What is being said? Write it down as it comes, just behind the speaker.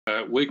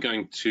We're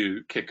going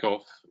to kick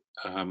off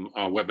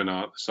our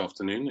webinar this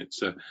afternoon.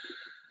 It's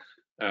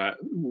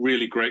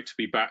really great to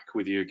be back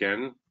with you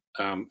again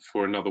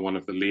for another one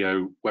of the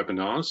LEO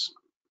webinars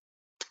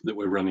that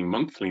we're running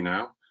monthly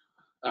now.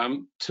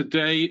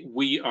 Today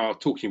we are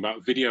talking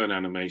about video and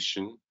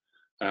animation,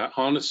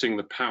 harnessing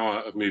the power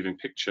of moving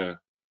picture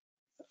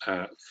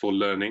for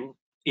learning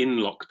in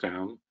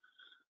lockdown.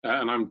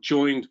 And I'm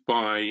joined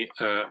by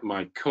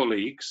my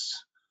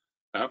colleagues,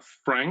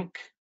 Frank.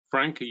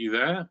 Frank, are you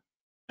there?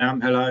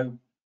 Hello.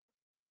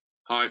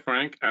 Hi,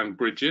 Frank, and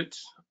Bridget.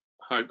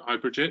 Hi,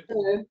 Bridget.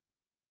 Hello.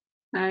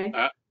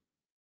 Hi.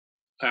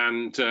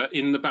 And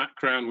in the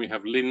background, we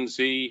have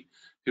Lindsay,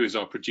 who is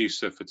our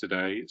producer for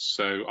today.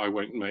 So I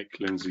won't make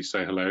Lindsay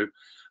say hello,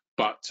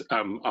 but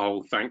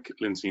I'll thank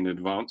Lindsay in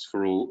advance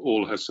for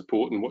all her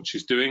support and what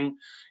she's doing.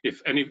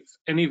 If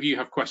any of you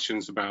have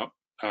questions about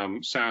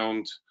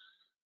sound,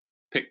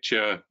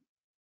 picture,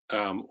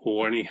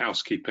 or any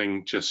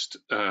housekeeping, just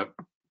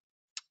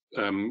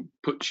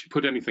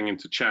put anything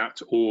into chat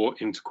or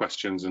into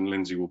questions, and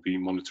Lindsay will be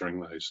monitoring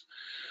those.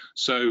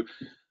 So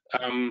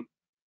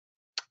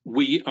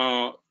we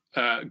are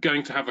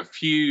going to have a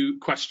few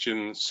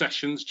question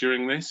sessions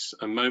during this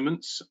and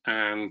moments,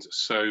 and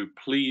so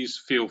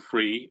please feel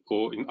free,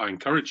 or I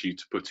encourage you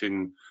to put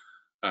in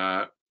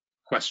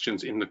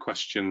questions in the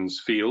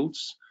questions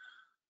fields,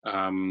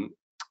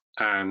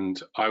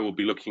 and I will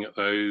be looking at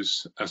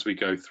those as we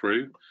go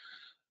through.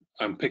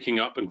 Picking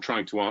up and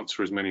trying to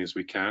answer as many as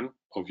we can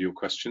of your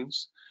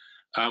questions.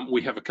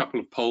 We have a couple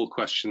of poll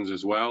questions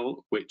as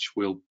well, which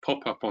will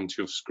pop up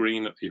onto your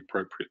screen at the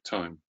appropriate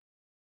time.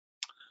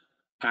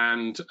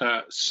 And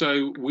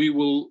so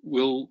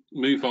we'll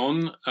move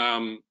on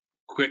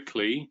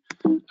quickly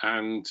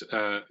and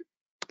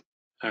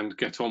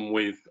get on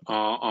with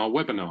our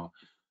webinar.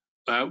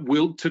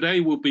 Today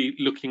we'll be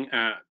looking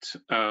at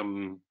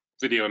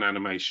video and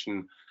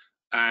animation.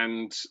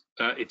 And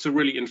it's a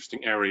really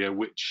interesting area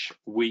which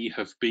we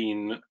have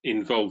been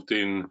involved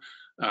in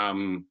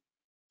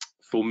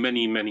for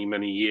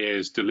many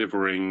years,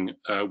 delivering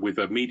with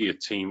a media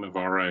team of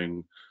our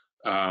own,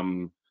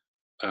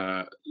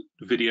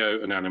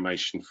 video and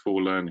animation for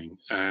learning.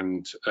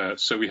 And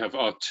so we have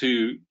our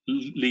two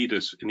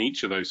leaders in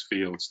each of those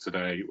fields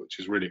today, which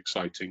is really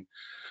exciting,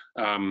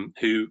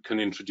 who can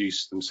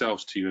introduce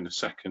themselves to you in a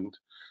second.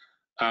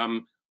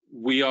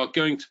 We are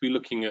going to be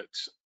looking at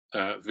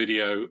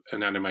video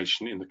and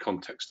animation in the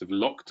context of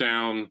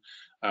lockdown,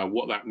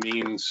 what that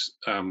means,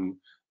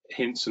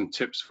 hints and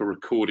tips for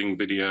recording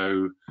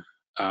video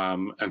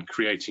and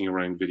creating your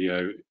own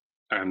video,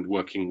 and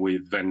working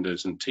with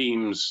vendors and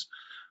teams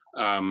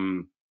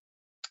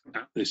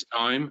at this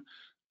time,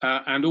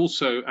 and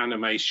also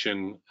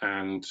animation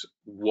and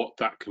what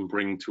that can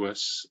bring to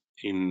us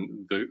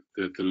in the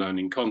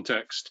learning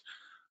context,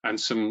 and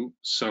some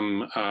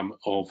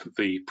of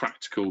the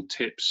practical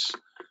tips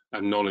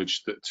and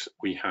knowledge that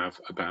we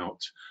have about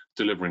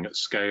delivering at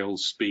scale,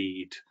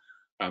 speed,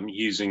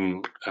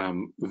 using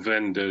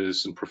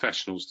vendors and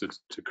professionals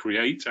to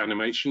create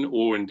animation,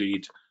 or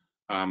indeed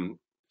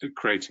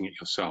creating it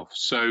yourself.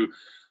 So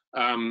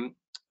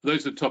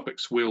those are the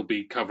topics we'll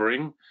be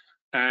covering,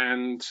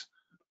 and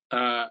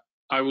I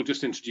will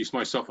just introduce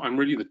myself. I'm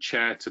really the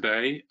chair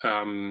today.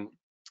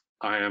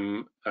 I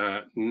am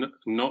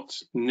not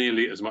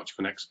nearly as much of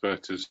an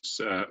expert as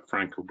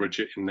Frank or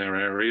Bridget in their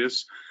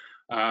areas.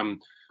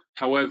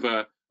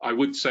 However, I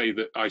would say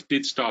that I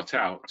did start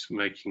out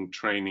making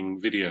training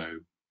video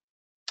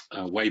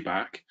way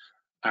back,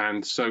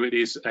 and so it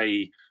is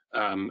a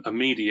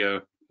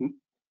media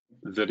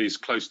that is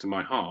close to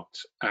my heart.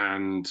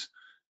 And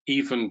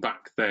even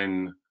back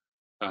then,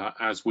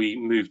 as we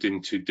moved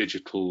into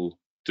digital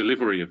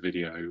delivery of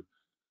video,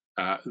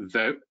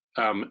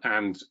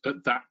 and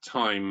at that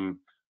time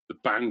the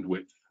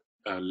bandwidth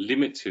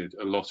limited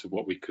a lot of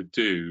what we could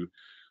do,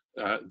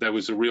 there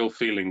was a real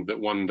feeling that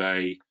one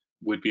day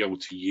we'd be able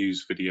to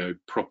use video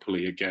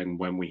properly again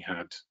when we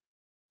had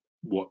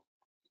what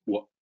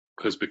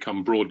has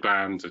become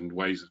broadband and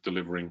ways of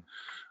delivering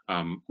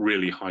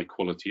really high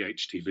quality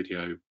HD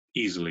video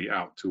easily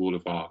out to all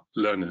of our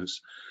learners.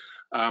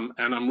 And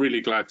I'm really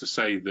glad to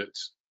say that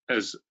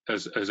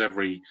as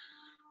every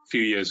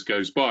few years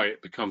goes by,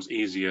 it becomes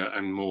easier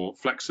and more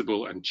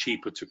flexible and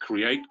cheaper to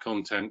create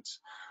content,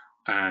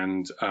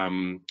 and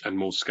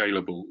more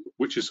scalable,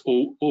 which is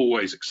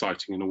always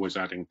exciting and always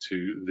adding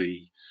to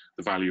the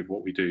value of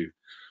what we do.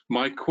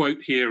 My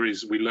quote here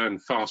is, "We learn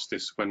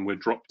fastest when we're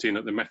dropped in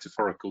at the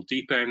metaphorical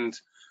deep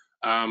end."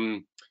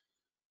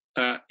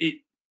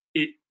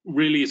 It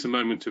really is a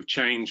moment of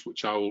change,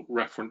 which I will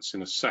reference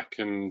in a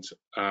second,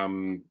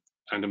 and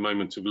a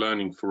moment of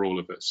learning for all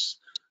of us.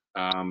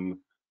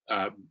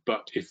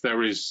 But if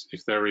there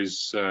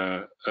is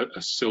a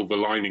silver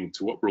lining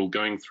to what we're all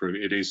going through,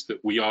 it is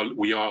that we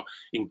are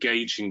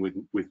engaging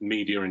with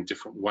media in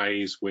different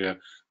ways. We're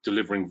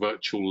delivering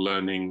virtual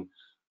learning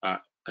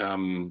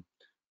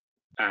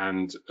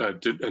and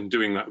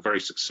doing that very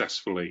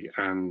successfully,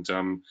 and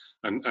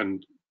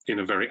in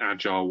a very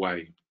agile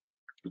way.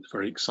 It's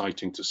very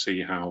exciting to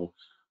see how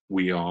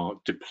we are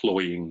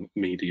deploying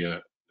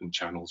media and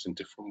channels in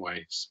different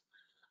ways.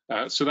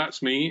 So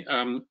that's me.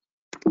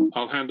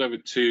 I'll hand over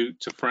to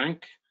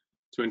Frank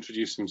to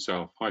introduce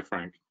himself. Hi,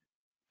 Frank.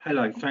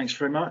 Hello, thanks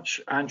very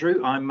much,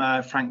 Andrew. I'm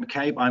Frank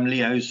McCabe. I'm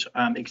Leo's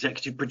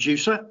executive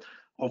producer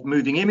of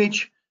Moving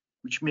Image,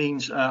 which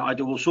means I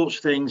do all sorts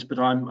of things, but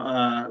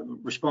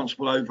I'm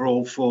responsible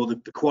overall for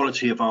the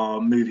quality of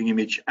our Moving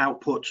Image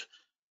output.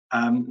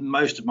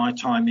 Most of my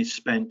time is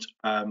spent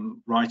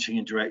writing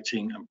and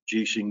directing and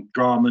producing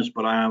dramas,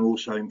 but I am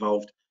also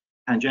involved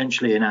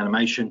tangentially in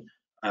animation,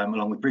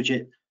 along with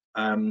Bridget,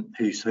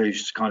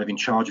 who's kind of in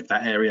charge of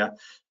that area.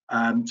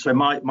 So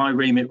my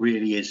remit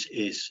really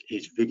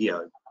is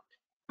video.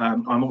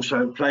 I'm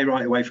also a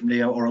playwright away from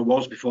Leo, or I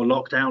was before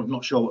lockdown.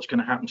 Not sure what's going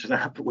to happen to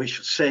that, but we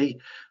shall see.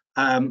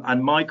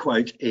 And my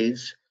quote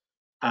is,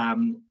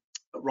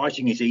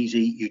 writing is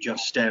easy, you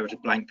just stare at a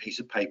blank piece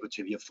of paper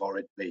till your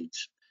forehead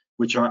bleeds,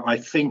 which I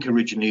think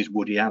originally is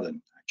Woody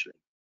Allen, actually.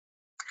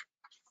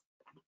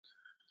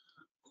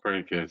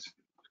 Very good.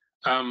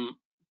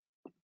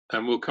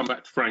 And we'll come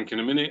back to Frank in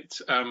a minute.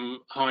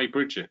 Hi,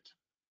 Bridget.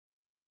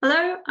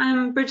 Hello,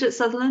 I'm Bridget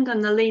Sutherland.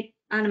 I'm the lead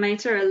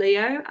animator at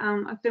Leo.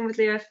 I've been with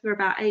Leo for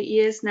about 8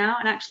 years now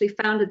and actually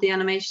founded the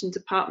animation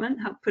department,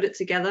 helped put it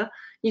together.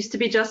 Used to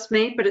be just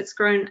me, but it's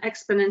grown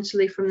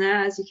exponentially from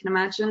there, as you can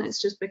imagine.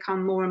 It's just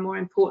become more and more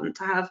important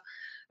to have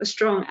a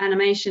strong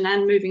animation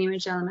and moving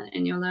image element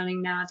in your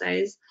learning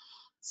nowadays.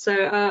 So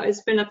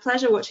it's been a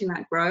pleasure watching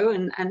that grow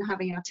and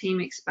having our team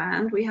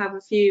expand. We have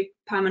a few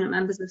permanent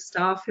members of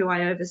staff who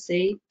I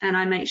oversee, and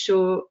I make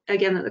sure,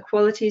 again, that the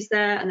quality is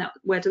there and that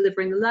we're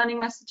delivering the learning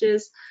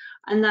messages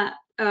and that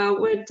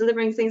we're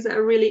delivering things that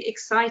are really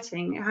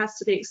exciting. It has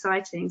to be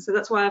exciting. So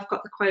that's why I've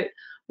got the quote,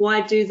 "Why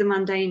do the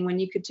mundane when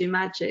you could do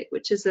magic?"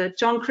 which is a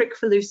John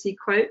Kricfalusi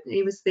quote.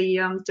 He was the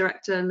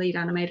director and lead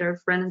animator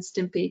of Ren and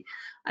Stimpy,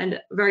 and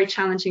a very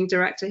challenging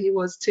director he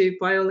was too,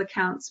 by all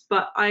accounts.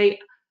 But I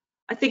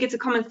think it's a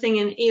common thing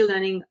in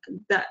e-learning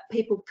that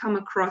people come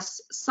across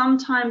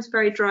sometimes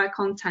very dry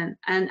content,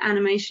 and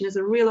animation is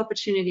a real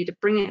opportunity to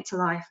bring it to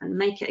life and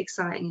make it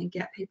exciting and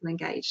get people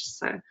engaged.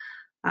 So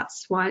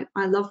that's why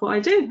I love what I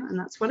do, and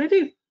that's what I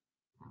do.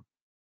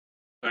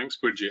 Thanks,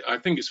 Bridget. I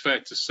think it's fair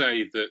to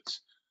say that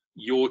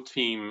your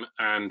team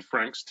and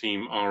Frank's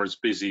team are as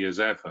busy as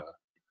ever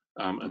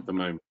at the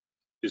moment.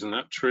 Isn't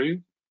that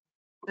true?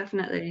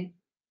 Definitely.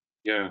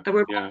 Yeah.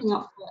 We're wrapping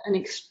up for an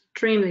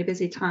extremely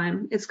busy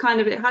time. It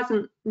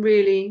hasn't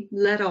really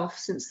let off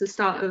since the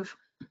start of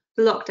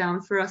the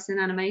lockdown for us in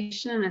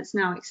animation, and it's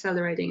now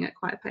accelerating at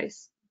quite a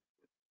pace.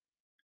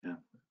 Yeah,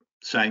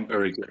 same.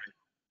 Very good.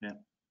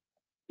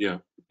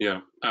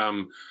 Yeah.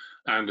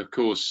 And of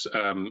course,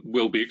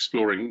 we'll be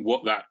exploring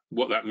what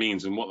that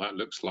means and what that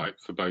looks like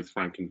for both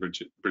Frank and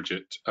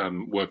Bridget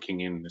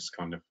working in this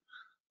kind of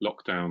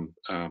lockdown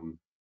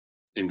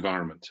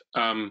environment.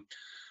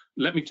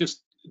 Let me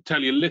just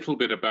tell you a little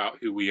bit about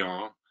who we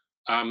are.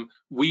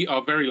 We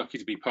are very lucky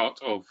to be part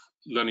of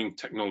Learning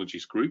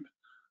Technologies Group,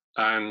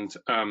 and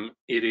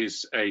it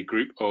is a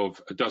group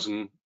of a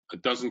dozen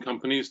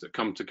companies that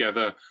come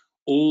together,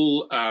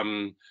 all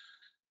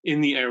in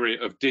the area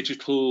of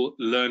digital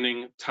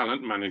learning,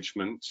 talent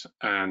management,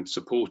 and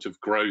support of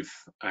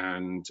growth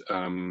and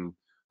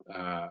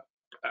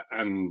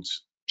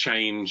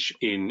change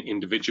in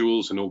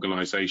individuals and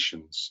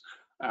organizations.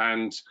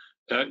 And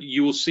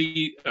you will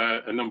see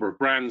a number of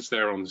brands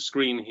there on the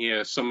screen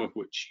here, some of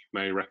which you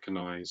may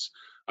recognize.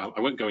 I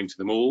won't go into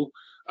them all,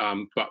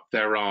 but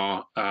there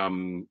are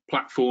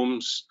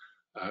platforms,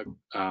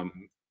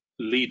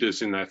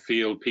 leaders in their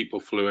field,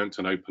 PeopleFluent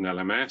and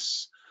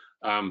OpenLMS.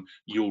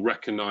 You'll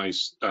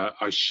recognize,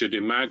 I should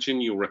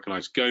imagine, you'll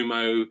recognize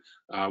Gomo,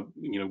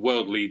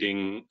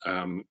 world-leading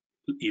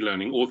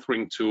e-learning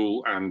authoring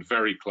tool and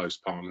very close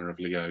partner of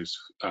Leo's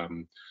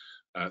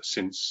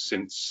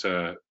since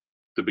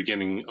the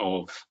beginning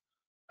of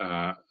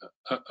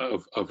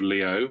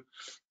Leo.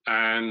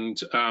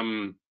 And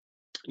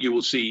you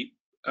will see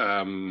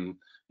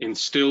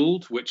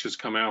Instilled, which has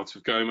come out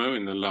of Gomo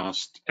in the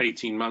last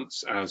 18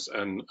 months as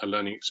a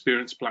learning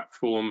experience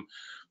platform,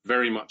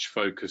 very much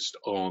focused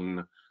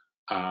on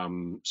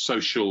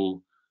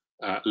social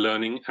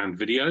learning and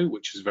video,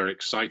 which is very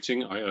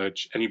exciting. I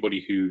urge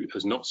anybody who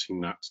has not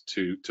seen that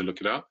to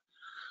look it up.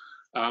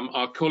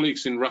 Our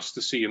colleagues in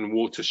Rustici and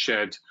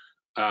Watershed,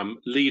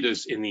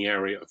 leaders in the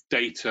area of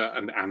data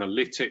and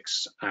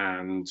analytics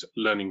and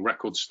learning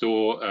record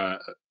store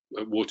at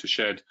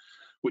Watershed,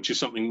 which is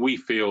something we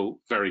feel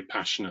very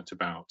passionate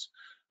about.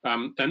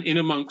 And in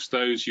amongst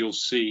those, you'll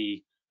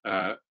see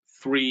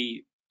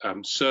 3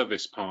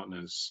 service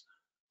partners: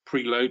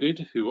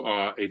 Preloaded, who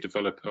are a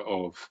developer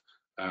of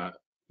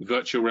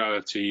virtual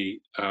reality,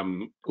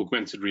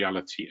 augmented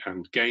reality,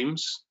 and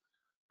games,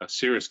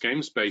 serious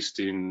games based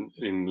in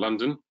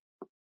London,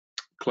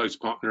 close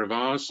partner of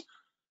ours.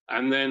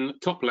 And then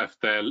top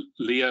left there,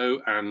 Leo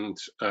and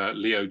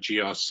Leo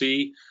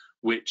GRC,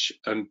 which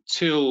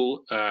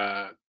until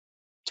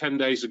 10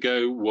 days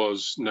ago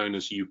was known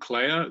as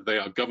Uclea. They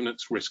are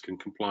governance, risk and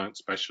compliance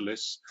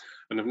specialists.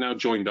 and have now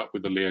joined up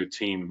with the Leo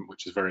team,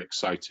 which is very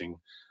exciting,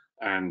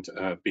 and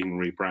being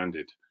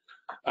rebranded.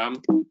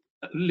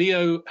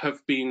 Leo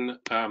have been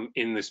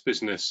in this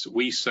business,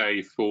 we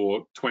say,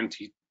 for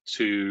 20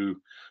 to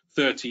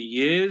 30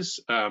 years.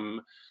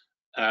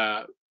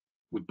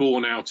 We're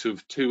born out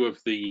of two of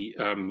the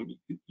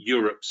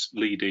Europe's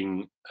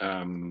leading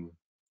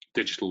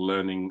digital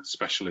learning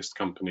specialist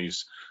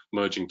companies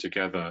merging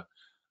together.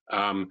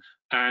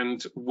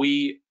 And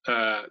we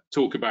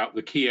talk about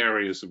the key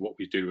areas of what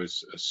we do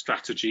as a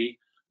strategy,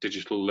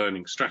 digital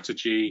learning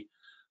strategy,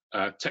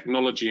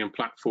 technology and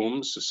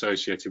platforms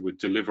associated with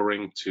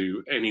delivering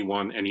to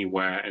anyone,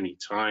 anywhere,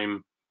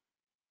 anytime,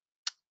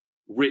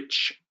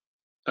 rich,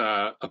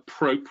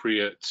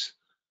 appropriate,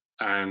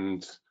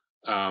 and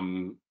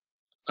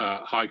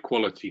high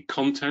quality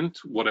content,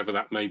 whatever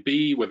that may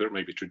be, whether it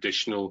may be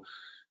traditional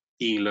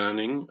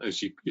e-learning,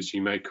 as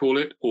you may call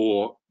it,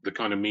 or the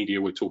kind of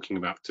media we're talking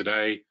about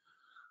today,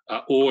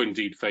 or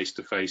indeed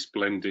face-to-face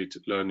blended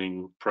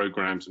learning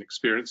programs and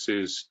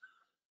experiences,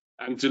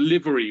 and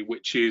delivery,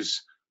 which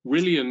is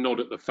really a nod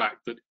at the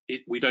fact that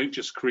we don't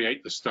just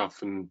create the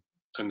stuff and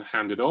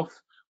hand it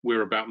off.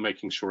 We're about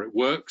making sure it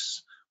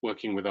works,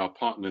 working with our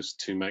partners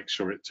to make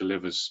sure it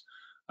delivers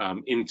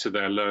into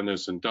their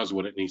learners and does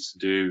what it needs to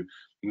do,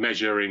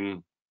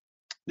 measuring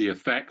the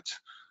effect,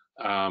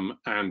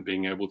 and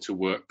being able to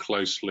work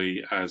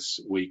closely as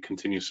we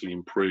continuously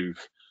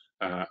improve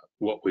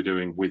what we're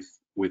doing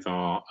with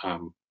our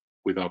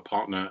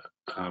partner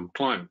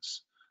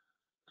clients.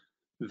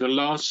 The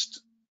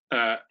last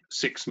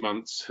 6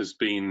 months has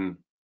been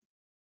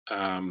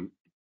a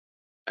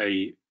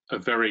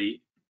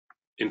very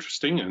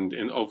interesting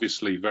and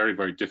obviously very,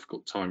 very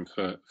difficult time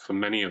for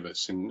many of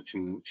us in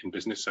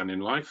business and in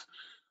life.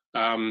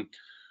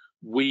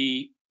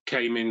 We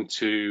came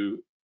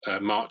into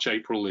March,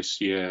 April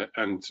this year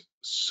and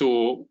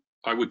saw,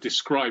 I would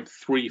describe,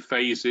 3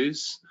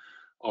 phases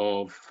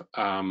of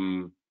our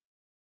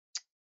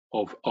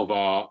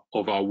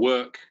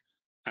work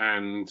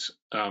and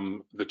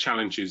the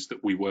challenges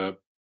that we were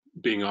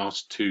being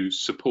asked to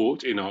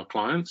support in our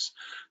clients.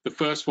 The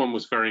first one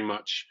was very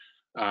much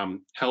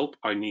help.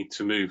 I need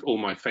to move all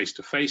my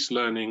face-to-face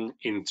learning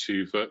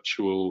into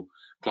virtual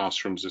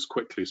classrooms as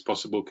quickly as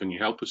possible. Can you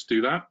help us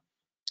do that?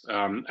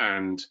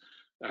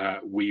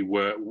 We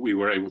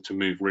were able to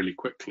move really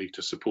quickly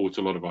to support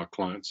a lot of our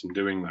clients in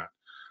doing that.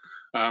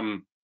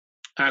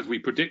 As we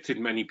predicted,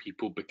 many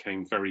people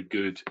became very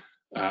good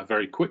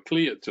very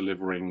quickly at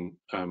delivering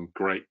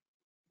great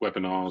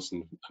webinars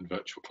and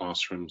virtual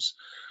classrooms.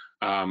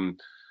 And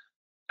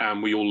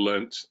we all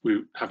learnt,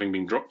 having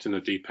been dropped in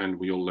the deep end,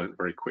 we all learnt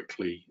very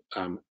quickly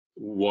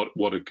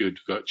what a good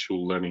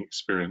virtual learning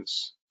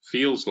experience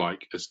feels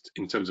like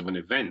in terms of an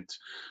event.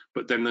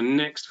 But then the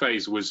next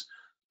phase was,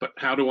 but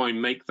how do I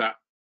make that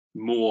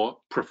more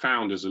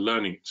profound as a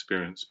learning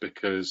experience?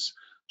 Because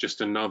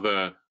just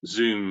another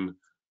Zoom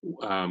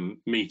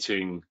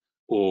meeting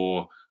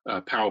or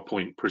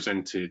PowerPoint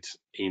presented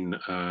in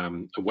a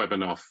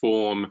webinar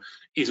form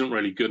isn't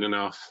really good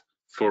enough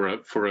for a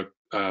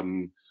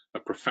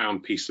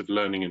profound piece of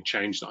learning and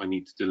change that I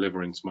need to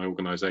deliver into my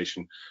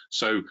organization.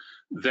 So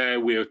there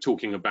we are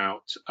talking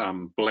about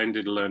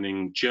blended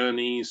learning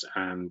journeys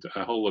and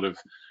a whole lot of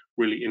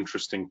really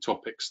interesting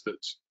topics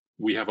that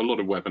we have a lot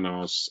of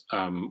webinars.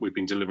 We've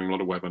been delivering a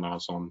lot of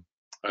webinars on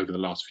over the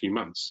last few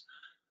months.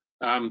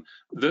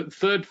 The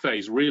third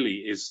phase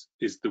really is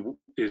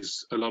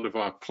a lot of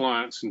our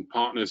clients and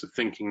partners are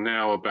thinking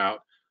now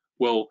about,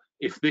 well,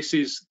 if this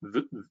is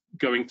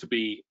going to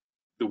be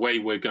the way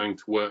we're going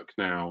to work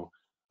now,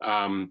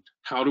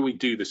 how do we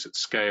do this at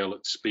scale,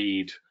 at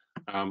speed?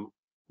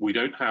 We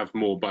don't have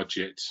more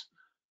budget,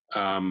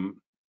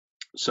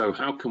 so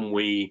how can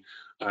we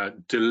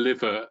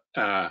deliver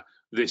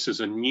this as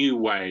a new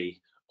way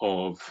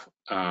of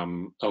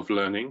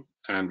learning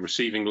and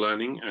receiving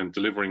learning and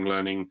delivering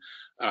learning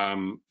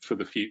for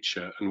the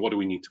future, and what do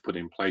we need to put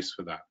in place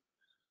for that?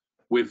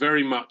 We're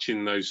very much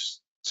in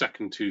those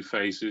second 2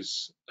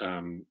 phases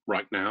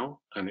right now,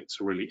 and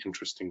it's a really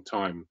interesting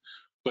time.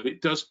 But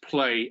it does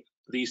play,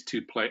 these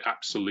 2 play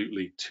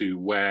absolutely to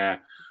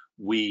where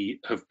we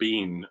have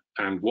been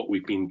and what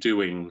we've been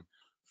doing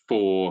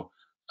for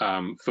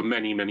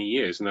many, many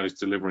years, and that is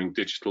delivering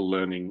digital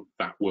learning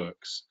that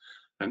works.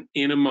 And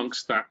in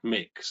amongst that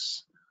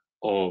mix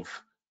of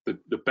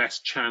the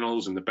best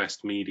channels and the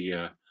best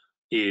media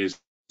has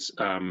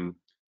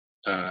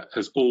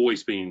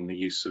always been the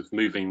use of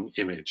moving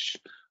image,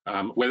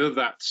 whether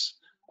that's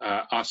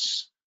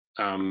us,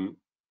 and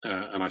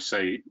I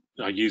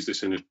use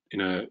this in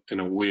a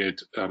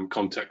weird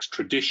context,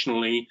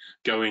 traditionally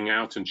going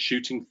out and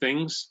shooting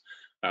things.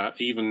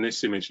 Even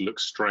this image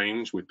looks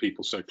strange with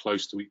people so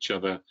close to each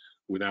other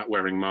without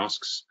wearing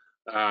masks.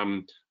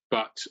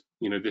 But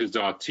there's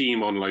our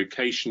team on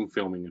location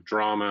filming a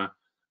drama,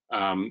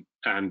 and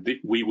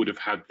we would have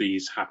had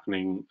these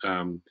happening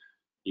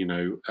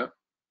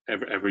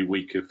every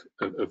week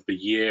of the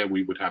year.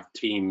 We would have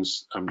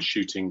teams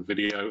shooting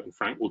video, and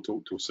Frank will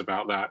talk to us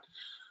about that.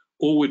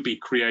 Or we'd be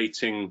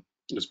creating,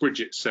 as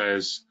Bridget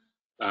says,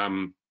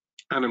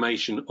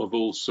 animation of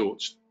all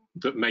sorts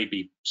that may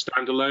be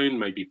standalone,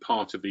 may be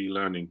part of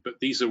e-learning, but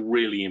these are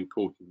really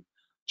important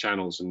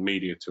channels and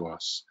media to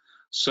us.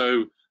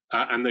 So,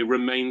 and they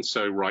remain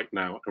so right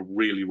now, are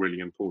really, really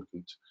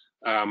important.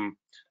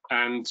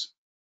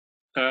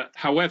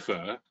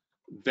 However,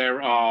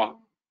 there are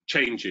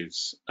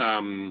changes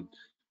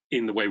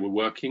in the way we're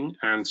working,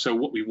 and so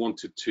what we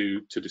wanted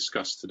to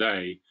discuss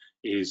today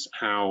is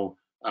how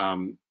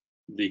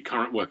the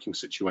current working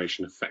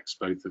situation affects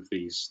both of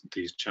these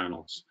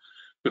channels.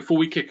 Before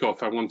we kick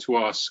off, I want to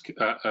ask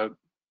a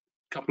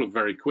couple of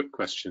very quick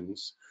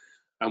questions,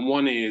 and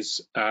one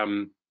is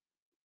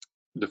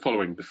the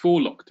following: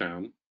 before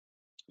lockdown,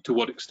 to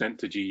what extent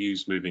did you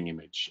use moving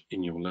image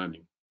in your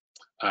learning?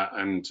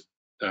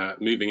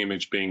 Moving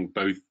image being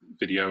both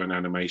video and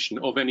animation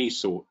of any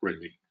sort,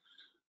 really.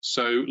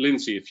 So,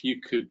 Lindsay, if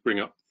you could bring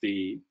up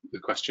the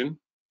question,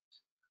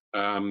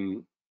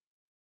 and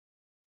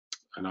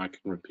I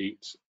can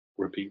repeat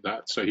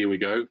that. So here we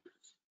go.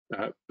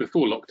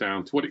 Before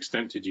lockdown, to what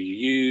extent did you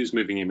use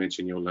moving image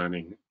in your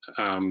learning?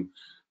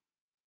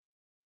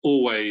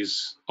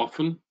 Always,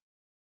 often,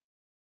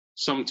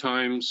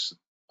 sometimes,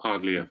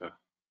 hardly ever.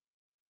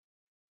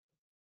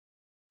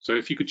 So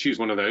if you could choose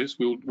one of those,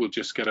 we'll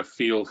just get a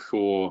feel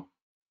for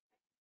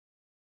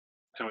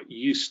how it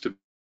used to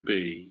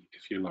be,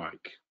 if you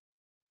like.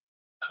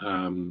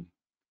 We'll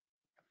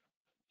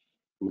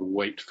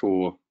wait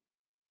for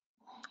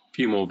a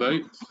few more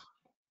votes,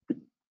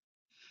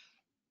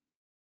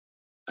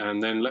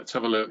 and then let's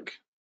have a look.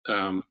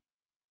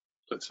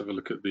 Let's have a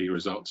look at the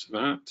results of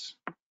that.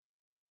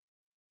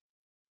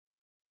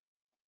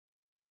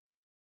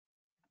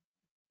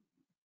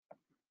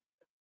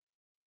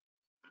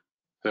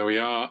 There we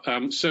are.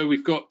 So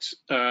we've got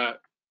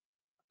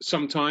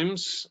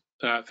sometimes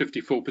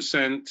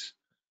 54%,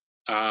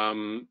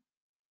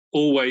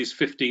 always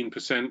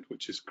 15%,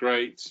 which is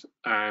great,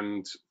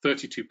 and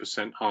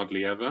 32%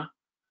 hardly ever.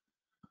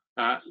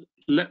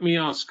 Let me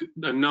ask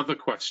another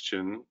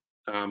question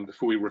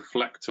before we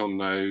reflect on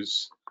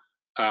those,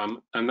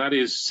 and that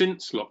is,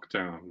 since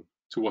lockdown,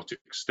 to what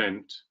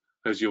extent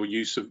has your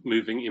use of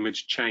moving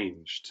image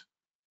changed?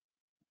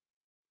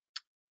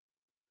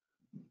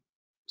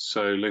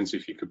 So, Lindsay,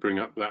 if you could bring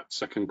up that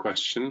second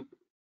question.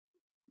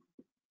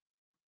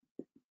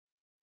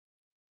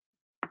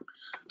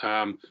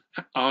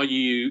 Are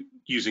you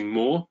using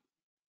more,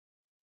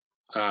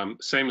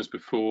 same as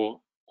before,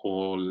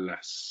 or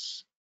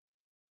less?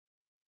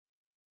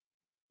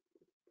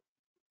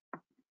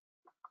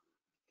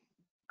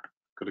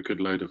 Got a good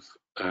load of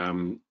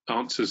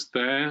answers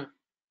there.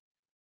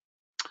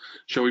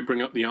 Shall we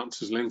bring up the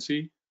answers,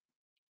 Lindsay?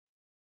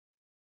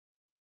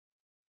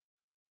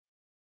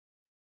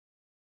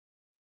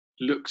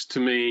 Looks to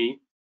me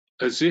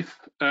as if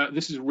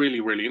this is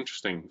really, really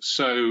interesting.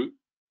 So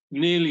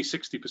nearly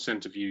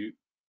 60% of you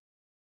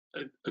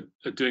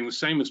are doing the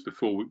same as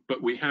before,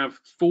 but we have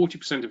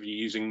 40% of you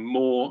using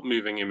more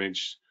moving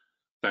image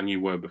than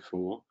you were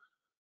before,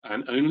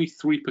 and only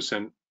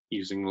 3%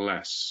 using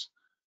less,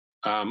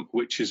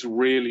 which is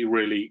really,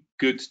 really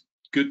good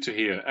to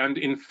hear. And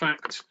in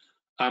fact,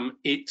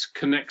 it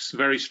connects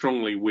very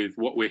strongly with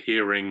what we're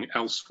hearing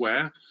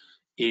elsewhere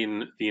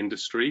in the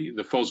industry.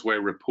 The Fosway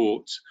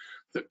report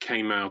that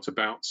came out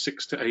about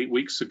 6 to 8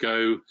 weeks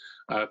ago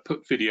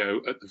put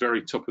video at the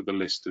very top of the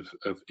list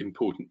of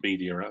important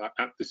media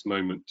at this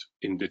moment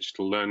in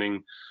digital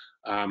learning,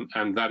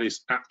 and that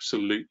is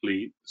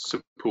absolutely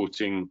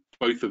supporting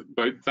both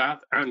that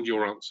and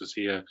your answers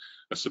here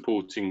are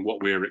supporting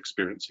what we're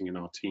experiencing in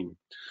our team.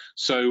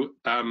 So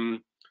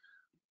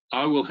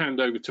I will hand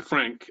over to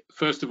Frank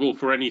first of all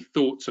for any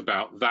thoughts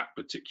about that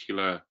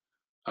particular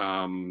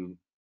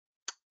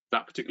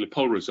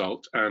poll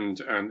result,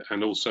 and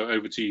also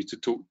over to you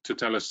to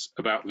tell us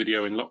about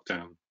video in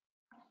lockdown.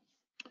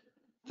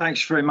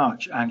 Thanks very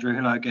much, Andrew.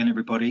 Hello again,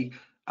 everybody.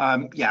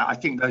 Yeah, I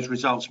think those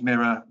results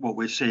mirror what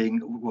we're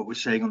seeing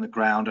on the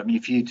ground. I mean,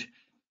 if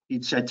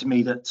you'd said to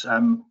me that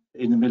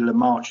in the middle of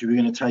March you were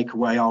going to take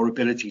away our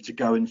ability to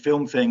go and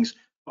film things,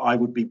 I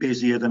would be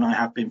busier than I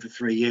have been for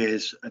 3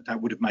 years, that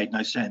would have made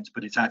no sense.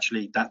 But it's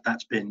actually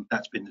that's been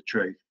the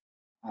truth,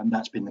 and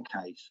that's been the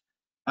case.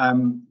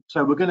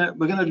 So we're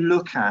gonna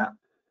look at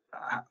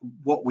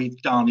what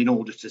we've done in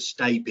order to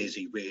stay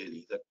busy,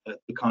 really,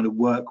 the kind of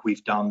work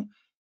we've done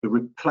to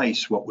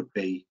replace what would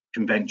be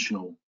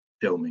conventional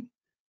filming.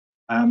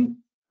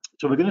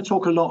 So we're going to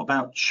talk a lot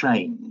about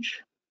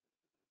change,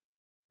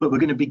 but we're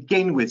going to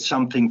begin with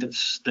something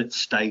that's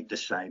stayed the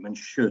same and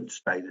should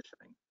stay the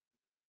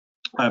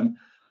same.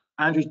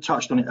 Andrew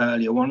touched on it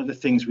earlier. One of the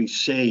things we've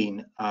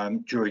seen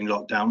during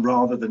lockdown,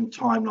 rather than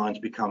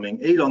timelines becoming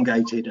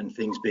elongated and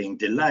things being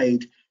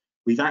delayed,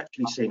 we've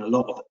actually seen a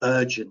lot of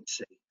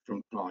urgency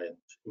from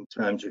clients in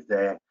terms of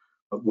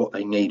what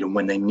they need and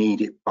when they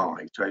need it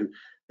by. So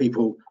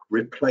people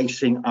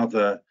replacing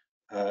other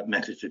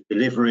methods of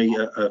delivery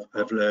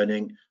of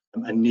learning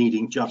and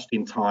needing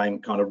just-in-time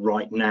kind of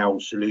right now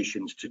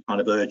solutions to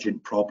kind of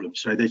urgent problems.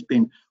 So there's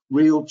been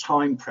real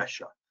time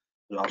pressure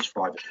the last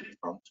 5 or 6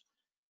 months.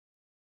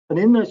 And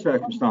in those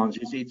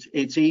circumstances,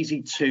 it's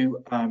easy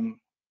to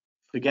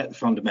forget the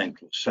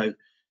fundamentals. So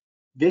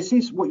this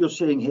is what you're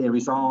seeing here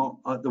is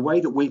the way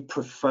that we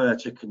prefer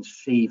to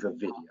conceive a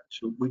video.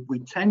 So we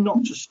tend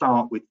not to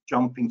start with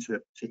jumping to a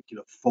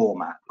particular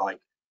format, like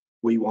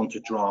we want a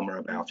drama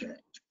about it.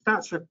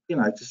 That's a, you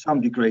know, to some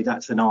degree,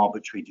 that's an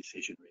arbitrary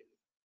decision, really.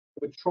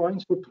 We're trying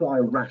to apply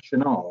a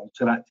rationale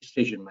to that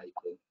decision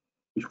making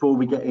before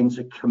we get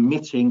into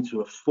committing to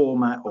a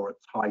format or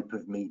a type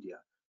of media.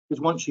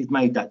 Because once you've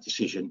made that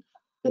decision,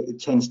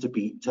 it tends to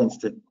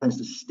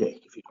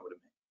stick, if you know what I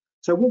mean.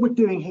 So what we're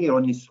doing here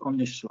on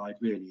this slide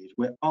really is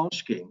we're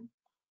asking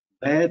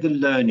where the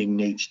learning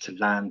needs to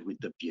land with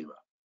the viewer.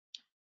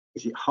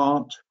 Is it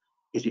heart?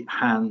 Is it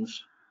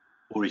hands?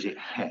 Or is it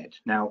head?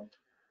 Now,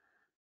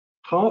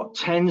 heart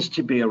tends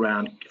to be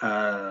around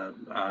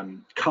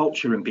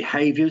culture and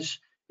behaviours.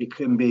 It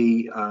can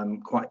be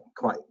quite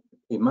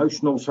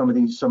emotional. Some of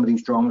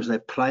these dramas, they're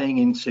playing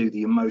into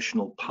the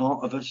emotional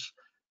part of us,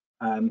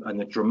 and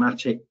the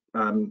dramatic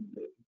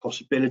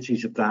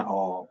possibilities of that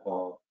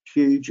are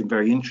huge and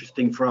very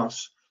interesting for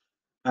us.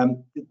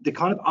 The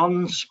kind of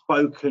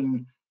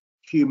unspoken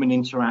human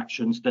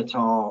interactions that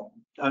are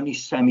only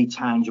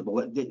semi-tangible,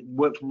 it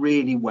works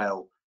really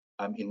well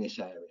in this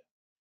area.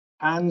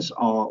 Hands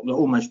are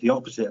almost the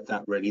opposite of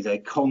that, really. They're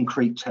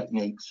concrete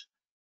techniques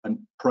and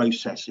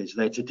processes.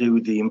 They're to do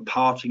with the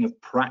imparting of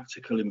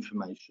practical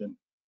information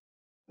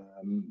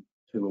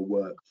to a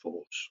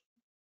workforce.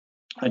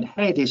 And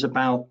head is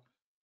about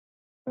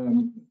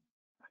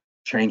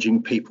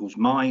changing people's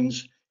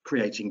minds,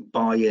 creating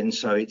buy-in.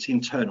 So it's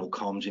internal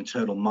comms,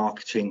 internal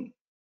marketing,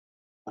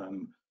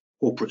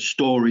 corporate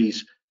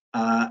stories,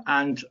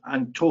 and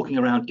talking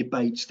around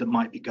debates that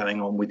might be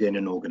going on within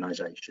an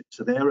organization.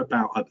 So they're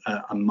about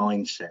a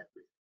mindset.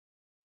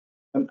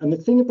 And the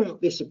thing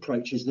about this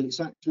approach is that it's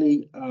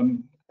actually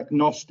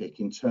agnostic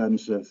in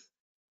terms of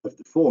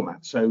the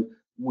format. So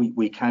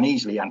we can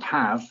easily and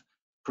have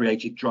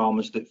created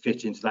dramas that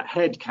fit into that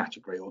head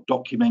category, or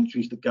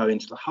documentaries that go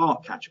into the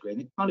heart category,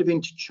 and it's kind of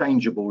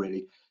interchangeable,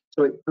 really.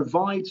 So it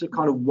provides a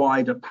kind of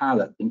wider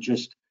palette than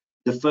just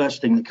the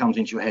first thing that comes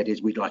into your head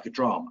is we'd like a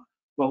drama.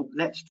 Well,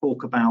 let's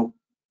talk about,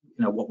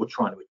 you know, what we're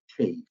trying to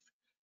achieve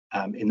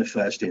in the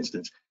first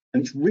instance.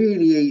 And it's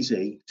really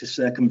easy to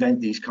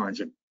circumvent these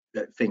kinds of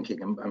thinking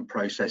and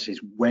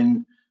processes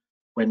when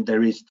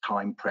there is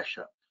time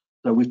pressure.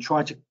 So we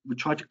try to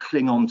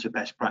cling on to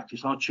best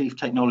practice. Our Chief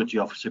Technology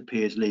Officer,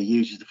 Piers Lee,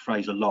 uses the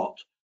phrase a lot: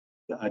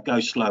 go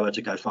slower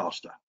to go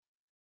faster.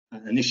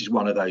 And this is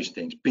one of those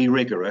things. Be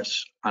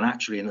rigorous, and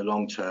actually in the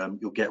long term,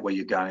 you'll get where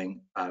you're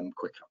going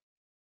quicker.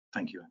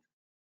 Thank you.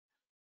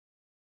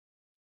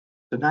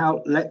 So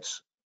now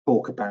let's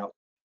talk about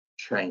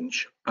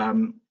change.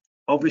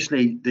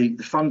 Obviously, the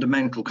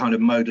fundamental kind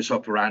of modus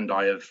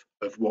operandi of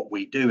what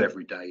we do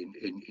every day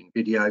in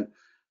video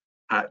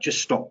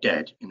just stopped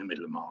dead in the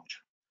middle of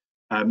March.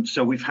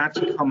 So we've had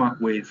to come up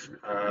with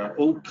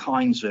all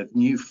kinds of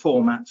new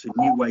formats and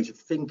new ways of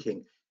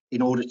thinking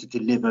in order to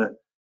deliver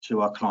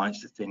to our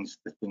clients the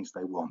things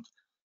they want.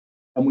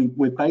 And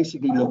we're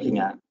basically looking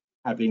at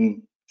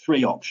having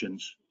three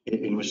options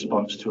in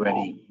response to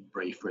any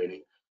brief,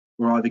 really.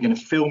 We're either going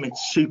to film it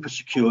super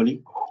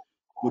securely,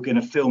 we're going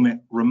to film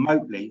it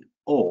remotely,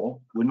 or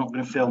we're not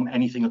going to film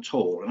anything at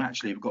all. And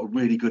actually, we've got a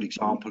really good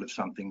example of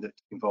something that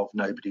involved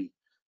nobody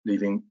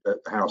leaving the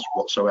house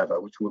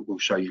whatsoever, which we'll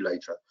show you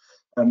later.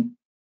 So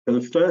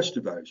the first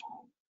of those,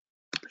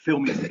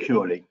 filming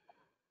securely.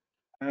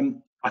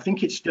 I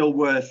think it's still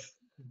worth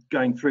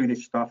going through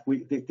this stuff.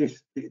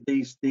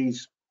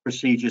 These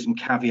procedures and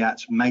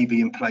caveats may be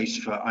in place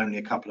for only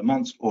a couple of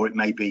months, or it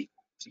may be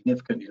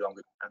significantly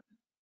longer.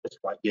 Just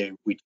like you,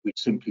 we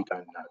simply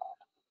don't know.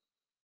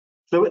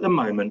 So at the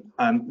moment,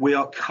 we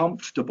are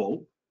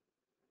comfortable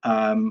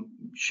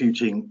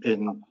shooting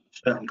in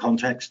certain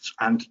contexts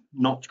and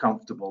not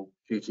comfortable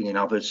shooting in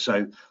others.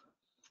 So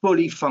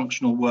fully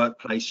functional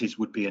workplaces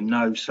would be a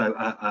no. So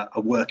a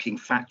working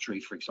factory,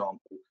 for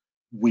example,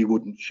 we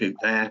wouldn't shoot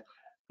there,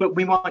 but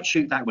we might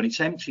shoot that when it's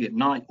empty at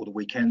night or the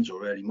weekends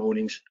or early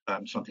mornings,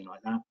 something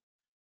like that.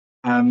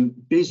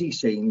 Busy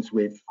scenes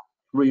with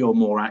 3 or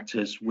more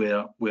actors we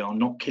are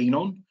not keen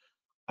on,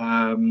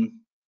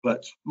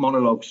 but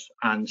monologues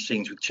and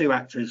scenes with 2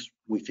 actors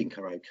we think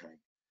are okay.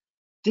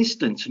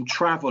 Distance and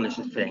travel is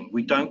a thing.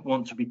 We don't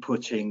want to be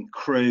putting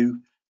crew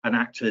and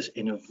actors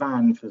in a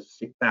van for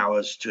 6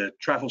 hours to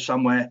travel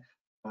somewhere.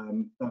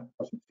 That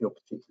doesn't feel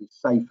particularly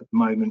safe at the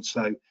moment.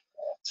 So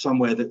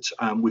somewhere that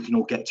we can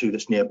all get to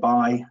that's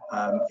nearby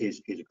is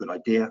a good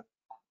idea.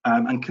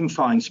 And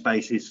confined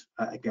spaces,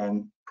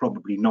 again,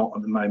 probably not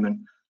at the moment.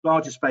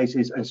 Larger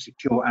spaces and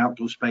secure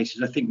outdoor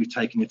spaces, I think we've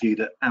taken the view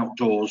that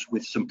outdoors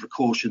with some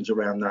precautions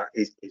around that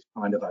is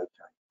kind of okay.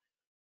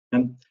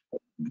 And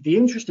the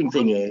interesting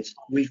thing is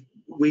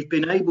we've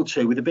been able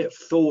to, with a bit of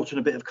thought and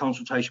a bit of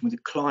consultation with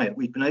the client,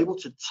 we've been able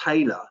to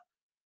tailor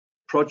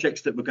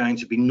projects that were going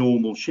to be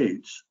normal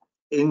shoots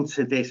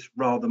into this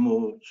rather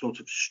more sort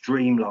of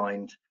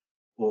streamlined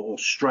or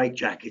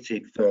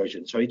straitjacketed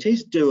version. So it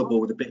is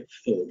doable with a bit of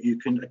thought. You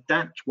can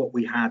adapt what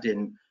we had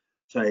in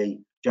say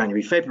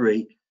January,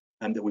 February,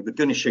 and that we were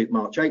going to shoot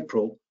March,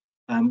 April,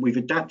 we've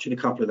adapted a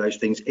couple of those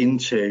things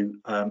into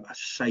a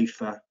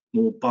safer,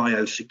 more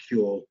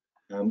biosecure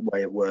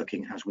way of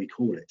working, as we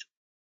call it.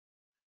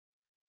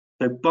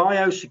 So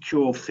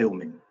biosecure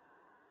filming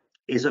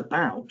is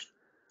about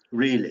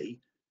really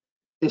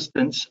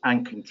distance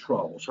and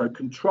control. So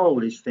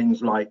control is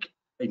things like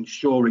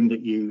ensuring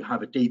that you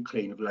have a deep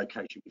clean of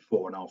location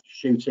before and after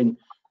shooting,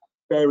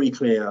 very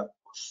clear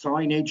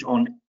signage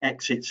on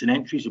exits and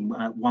entries and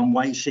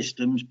one-way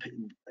systems,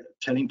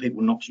 telling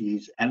people not to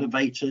use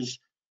elevators,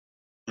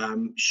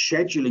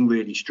 scheduling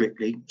really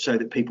strictly so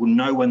that people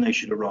know when they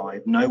should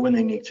arrive, know when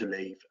they need to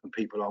leave, and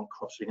people aren't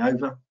crossing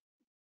over.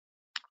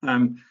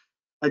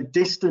 A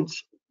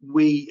distance,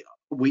 we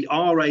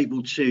are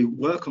able to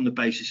work on the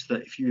basis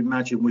that if you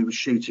imagine we were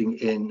shooting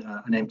in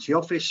an empty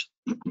office,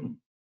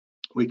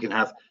 we can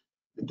have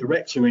the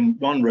director in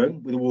one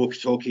room with a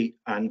walkie-talkie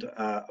and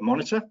a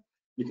monitor.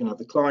 You can have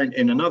the client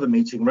in another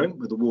meeting room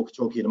with a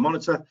walkie-talkie and a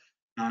monitor,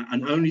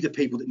 and only the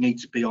people that need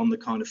to be on the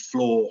kind of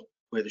floor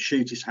where the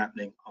shoot is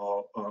happening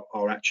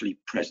are actually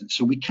present.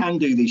 So we can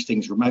do these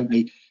things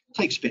remotely. It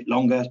takes a bit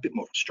longer, it's a bit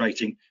more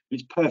frustrating, but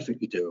it's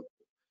perfectly doable.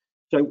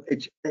 So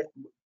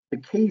the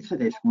key to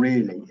this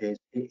really is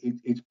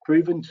it's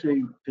proven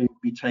to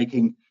be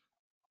taking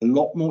a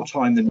lot more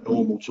time than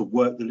normal to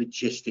work the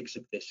logistics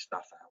of this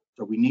stuff out.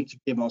 So we need to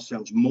give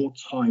ourselves more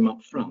time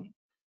up front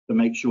to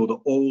make sure that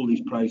all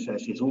these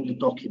processes, all the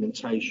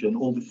documentation,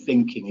 all the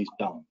thinking is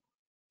done.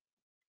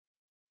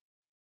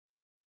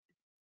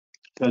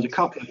 There's a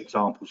couple of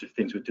examples of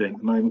things we're doing at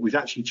the moment. We've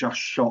actually just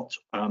shot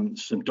some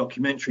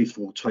documentaries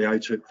for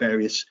Toyota at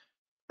various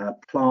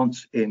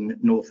plants in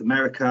North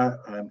America,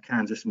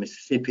 Kansas and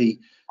Mississippi.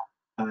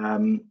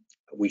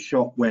 We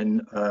shot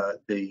when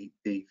the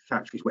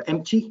factories were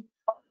empty,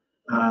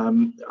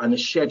 and the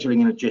scheduling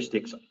and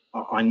logistics,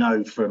 I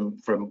know from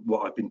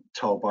what I've been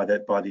told by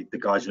the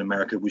guys in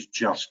America, was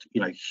just,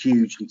 you know,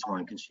 hugely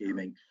time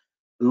consuming.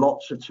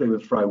 Lots of to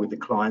and fro with the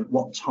client.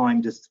 What time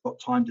does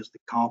the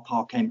car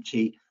park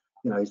empty?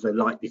 You know, is there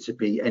likely to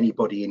be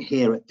anybody in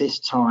here at this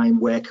time?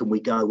 Where can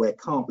we go? Where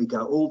can't we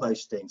go? All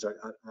those things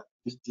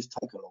just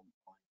take a long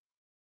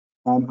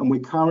time. And we're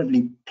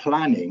currently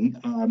planning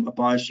a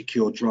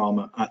biosecure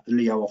drama at the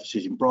Leo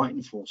offices in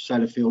Brighton for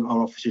Sellafield.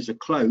 Our offices are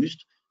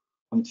closed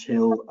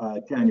until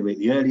January at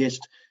the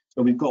earliest.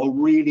 So we've got a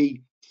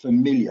really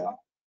familiar,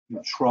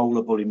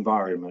 controllable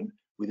environment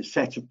with a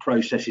set of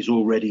processes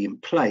already in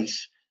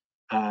place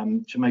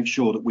to make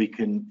sure that we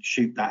can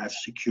shoot that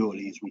as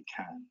securely as we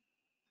can.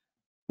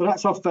 So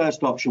that's our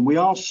first option. We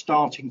are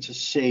starting to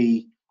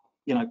see,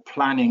 you know,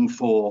 planning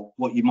for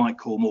what you might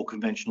call more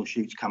conventional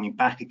shoots coming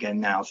back again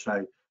now.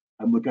 So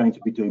we're going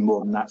to be doing more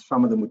than that.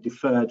 Some of them were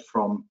deferred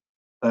from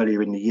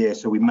earlier in the year,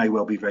 so we may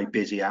well be very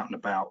busy out and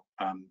about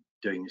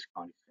doing this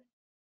kind of thing.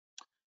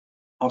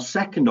 Our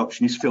second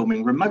option is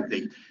filming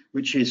remotely,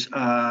 which is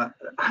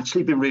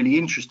actually been really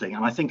interesting.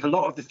 And I think a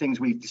lot of the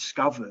things we've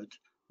discovered,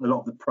 a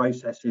lot of the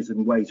processes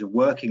and ways of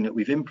working that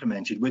we've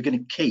implemented, we're going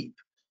to keep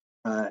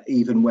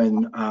even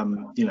when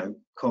you know,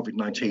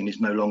 COVID-19 is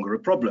no longer a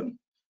problem.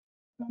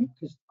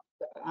 Because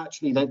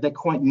actually they're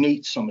quite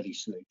neat, some of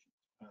these solutions.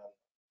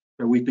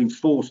 So we've been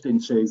forced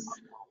into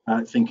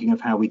thinking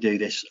of how we do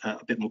this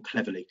a bit more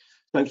cleverly.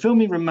 So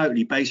filming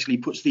remotely basically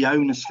puts the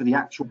onus for the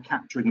actual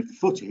capturing of the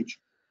footage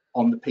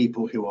on the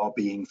people who are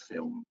being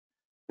filmed.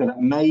 So that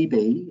may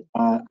be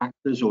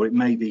actors, or it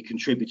may be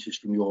contributors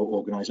from your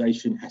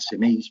organisation,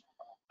 SMEs,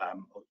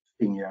 or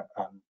senior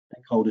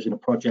stakeholders in a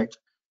project.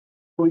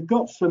 So we've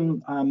got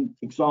some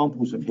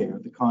examples of here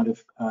of the kind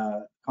of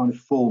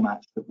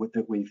formats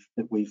that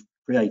we've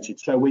created.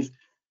 So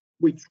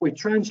we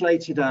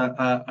translated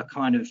a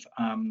kind of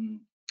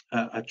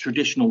a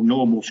traditional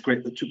normal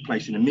script that took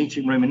place in a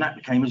meeting room, and that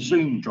became a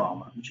Zoom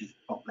drama, which is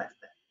top left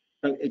there.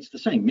 So it's the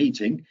same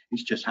meeting,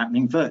 it's just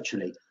happening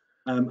virtually.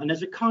 And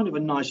there's a kind of a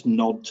nice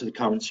nod to the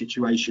current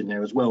situation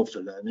there as well for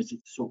learners.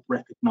 It's a sort of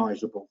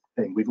recognisable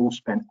thing. We've all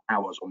spent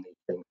hours on these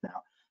things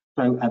now.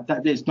 So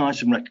that is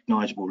nice and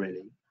recognisable,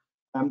 really.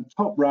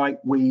 Top right,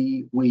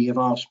 we have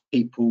asked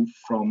people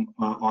from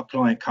our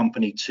client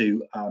company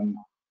to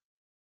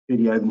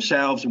video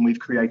themselves, and we've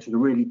created a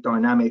really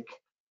dynamic,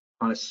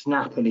 kind of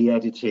snappily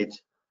edited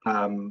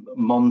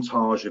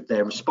montage of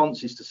their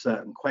responses to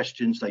certain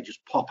questions. They just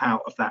pop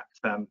out of that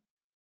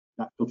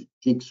sort of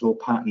jigsaw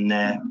pattern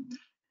there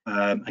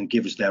and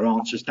give us their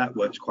answers. That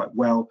works quite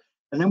well.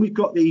 And then we've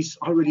got these,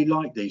 I really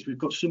like these, we've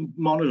got some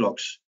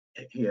monologues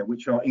here,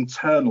 which are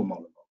internal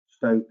monologues.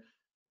 So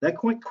they're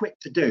quite quick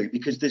to do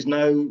because there's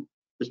no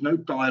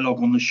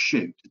dialogue on the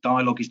shoot. The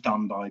dialogue is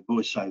done by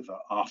voiceover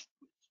afterwards.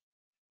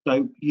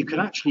 So you can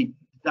actually,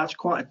 that's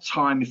quite a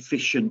time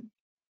efficient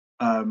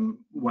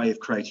way of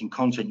creating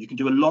content. You can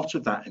do a lot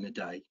of that in a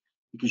day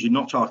because you're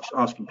not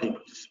asking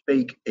people to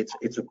speak.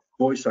 It's a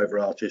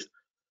voiceover artist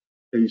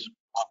who's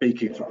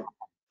speaking sort of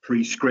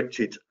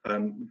pre-scripted,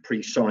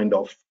 pre-signed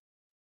off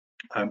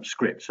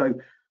script. So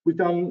We've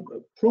done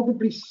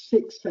probably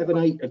 6, 7,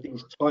 8 of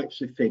these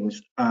types of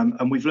things,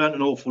 and we've learned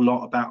an awful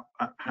lot about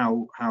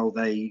how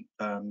they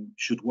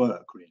should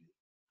work,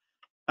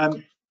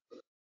 really.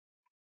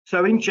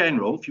 So in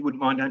general, if you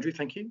wouldn't mind, Andrew,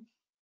 thank you.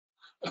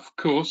 Of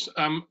course.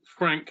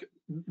 Frank,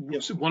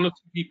 Yep. one of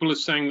the people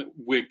is saying that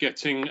we're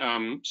getting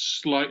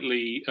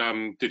slightly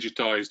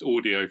digitized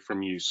audio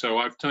from you. So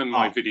I've turned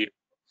my video.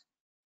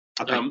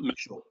 Okay,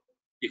 sure.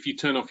 If you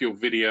turn off your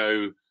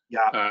video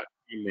Yeah.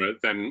 camera,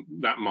 then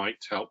that might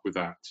help with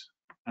that.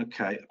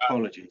 Okay,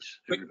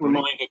 apologies. Quick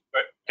reminder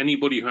that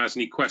anybody who has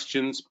any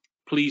questions,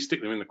 please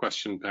stick them in the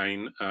question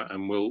pane,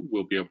 and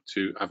we'll be able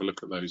to have a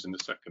look at those in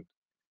a second.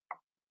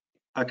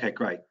 Okay,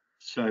 great.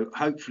 So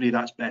hopefully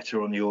that's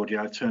better on the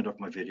audio. I've turned off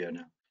my video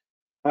now.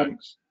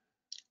 Thanks.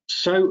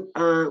 So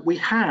we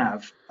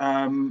have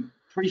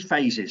 3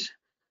 phases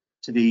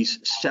to these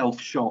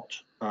self-shot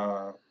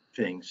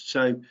things.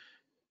 So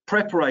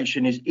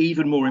preparation is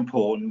even more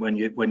important when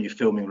you're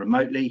filming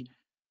remotely.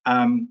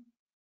 The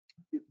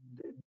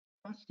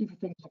capacity for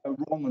things to go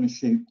wrong on a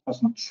shoot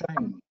doesn't change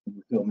when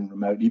you're filming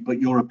remotely, but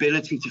your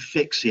ability to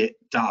fix it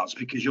does,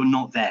 because you're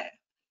not there.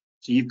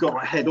 So you've got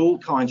to head all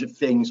kinds of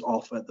things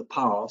off at the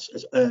pass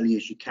as early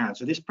as you can.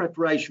 So this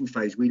preparation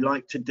phase, we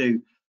like to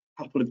do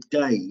a couple of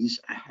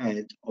days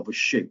ahead of a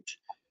shoot,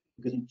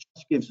 because it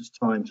just gives us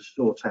time to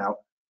sort out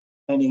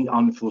any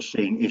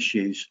unforeseen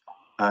issues.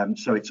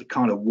 So it's a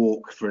kind of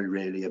walkthrough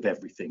really of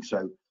everything.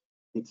 So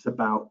it's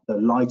about the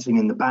lighting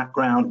in the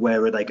background.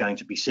 Where are they going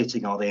to be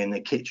sitting? Are they in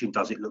the kitchen?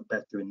 Does it look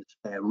better in the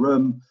spare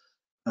room?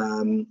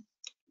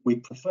 We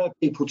prefer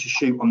people to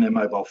shoot on their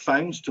mobile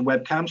phones to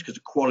webcams because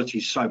the quality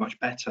is so much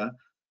better.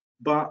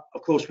 But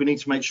of course, we need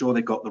to make sure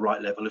they've got the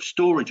right level of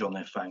storage on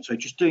their phone. So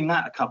just doing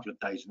that a couple of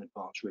days in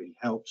advance really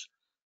helps.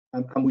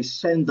 And we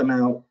send them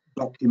out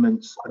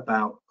documents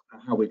about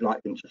how we'd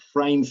like them to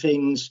frame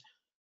things,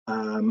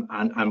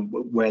 and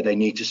where they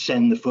need to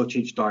send the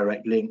footage,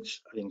 direct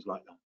links, things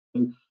like that.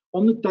 So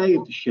on the day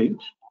of the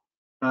shoot,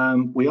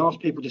 we ask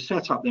people to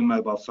set up their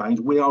mobile phones.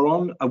 We are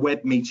on a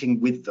web meeting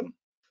with them.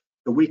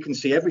 So we can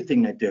see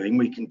everything they're doing,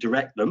 we can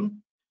direct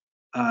them,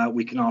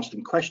 we can ask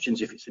them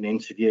questions if it's an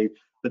interview,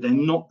 but they're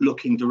not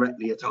looking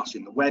directly at us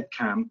in the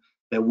webcam,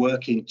 they're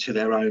working to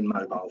their own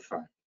mobile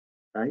phone,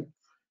 okay?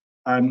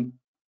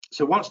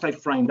 So once they've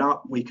framed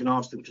up, we can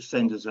ask them to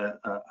send us a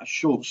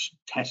short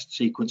test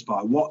sequence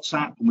via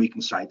WhatsApp, and we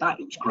can say, that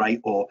looks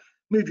great, or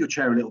move your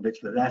chair a little bit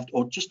to the left,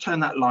 or just turn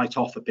that light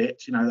off a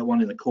bit, you know, the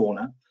one in the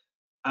corner,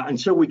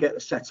 until we get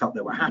the setup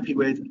that we're happy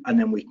with, and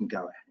then we can go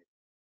ahead.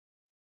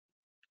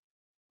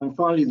 And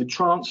finally, the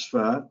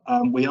transfer,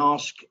 we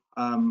ask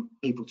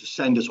people to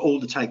send us all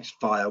the takes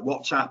via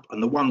WhatsApp,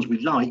 and the ones we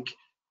like,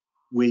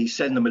 we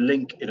send them a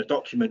link in a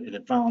document in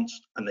advance,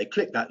 and they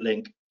click that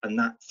link, and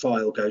that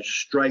file goes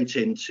straight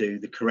into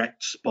the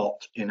correct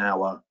spot in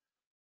our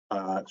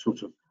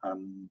sort of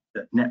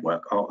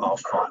network, our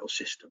file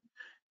system.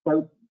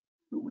 So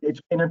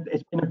it's been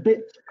a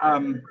bit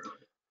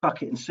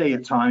bucket and see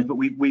at times, but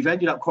we've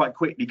ended up quite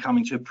quickly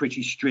coming to a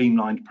pretty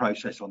streamlined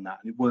process on that,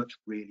 and it works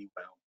really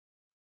well.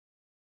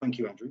 Thank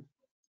you, Andrew.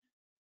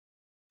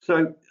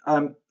 So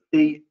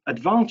the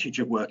advantage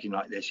of working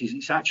like this is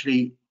it's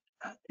actually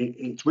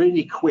it's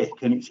really quick,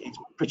 and it's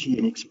pretty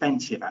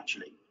inexpensive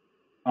actually.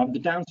 The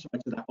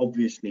downside to that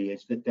obviously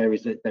is that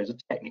there's a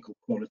technical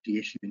quality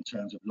issue in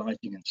terms of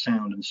lighting and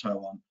sound and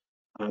so on,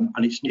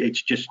 and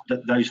it's just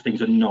that those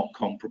things are not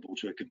comparable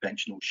to a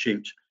conventional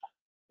shoot.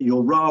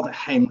 You're rather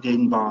hemmed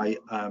in by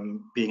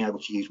being able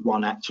to use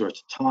one actor at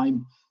a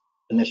time,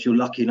 unless you're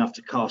lucky enough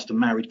to cast a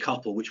married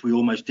couple, which we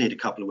almost did a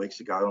couple of weeks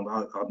ago.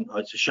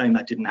 It's a shame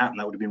that didn't happen.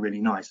 That would have been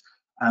really nice.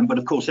 But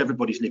of course,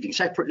 everybody's living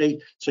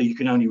separately, so you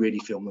can only really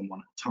film them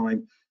one at a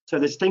time. So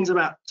there's things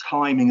about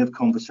timing of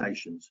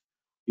conversations.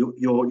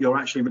 You're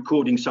actually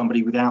recording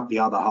somebody without the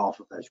other half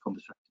of those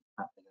conversations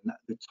happening, and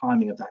the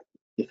timing of that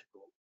is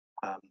difficult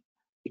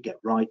to get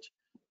right.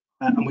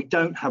 And we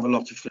don't have a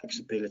lot of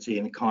flexibility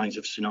in the kinds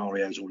of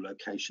scenarios or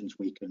locations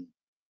we can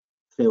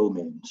film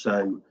in.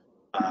 So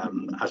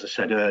as I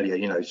said earlier,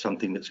 you know,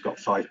 something that's got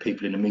 5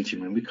 people in a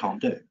meeting room, we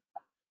can't do.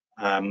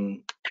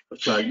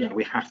 So you know,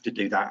 we have to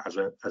do that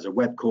as a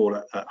web call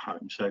at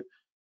home. So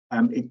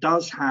it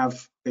does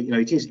have, you know,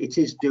 it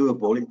is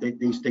doable.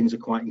 These things are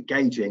quite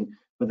engaging,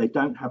 but they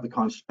don't have the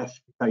kind of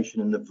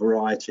specification and the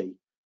variety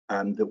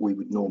that we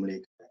would normally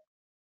expect.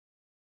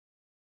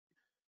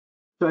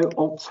 So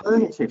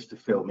alternatives to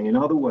filming, in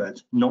other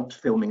words, not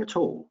filming at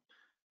all.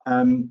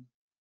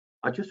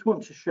 I just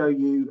want to show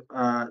you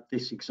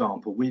this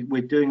example.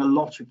 We're doing a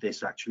lot of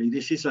this actually.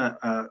 This is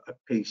a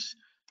piece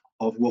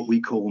of what we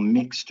call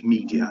mixed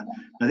media.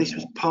 Now this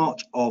was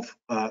part of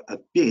a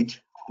bid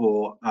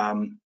for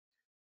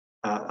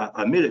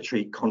a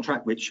military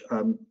contract, which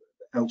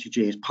LTG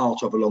is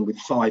part of, along with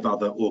 5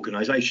 other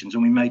organisations,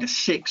 and we made a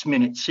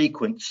 6-minute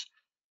sequence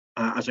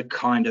as a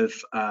kind of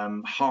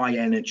high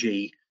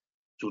energy,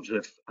 sort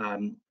of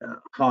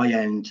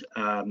high-end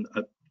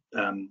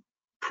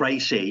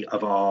précis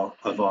of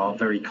our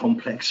very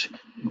complex,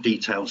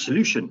 detailed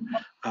solution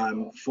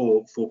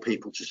for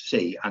people to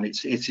see. And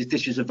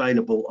this is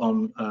available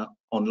on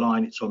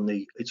online. It's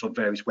on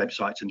various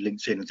websites and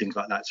LinkedIn and things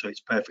like that. So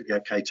it's perfectly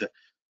okay to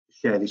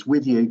share this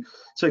with you.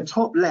 So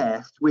top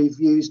left, we've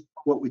used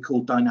what we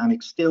call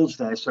dynamic stills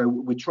there. So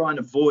we try and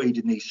avoid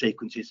in these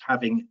sequences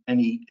having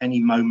any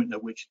moment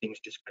at which things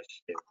just go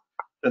still.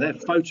 So they're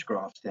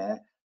photographs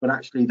there, but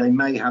actually they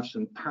may have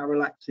some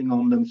parallaxing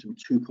on them, some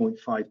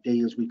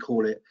 2.5D as we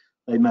call it.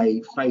 They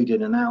may fade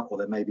in and out, or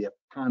there may be a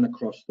pan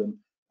across them.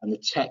 And the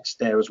text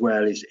there as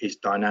well is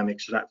dynamic.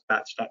 So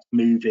that's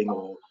moving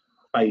or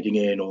fading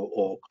in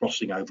or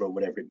crossing over or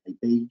whatever it may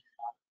be.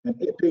 And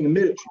it being a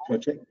military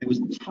project, there was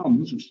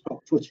tons of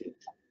stock footage.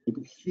 They've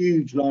got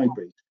huge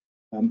libraries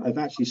of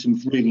actually some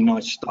really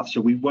nice stuff.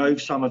 So we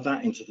wove some of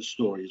that into the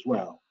story as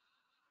well.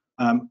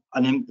 And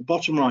then the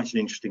bottom right is an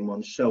interesting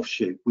one,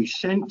 self-shoot. We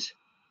sent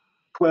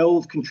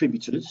 12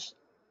 contributors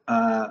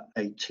a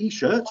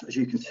T-shirt, as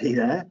you can see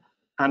there,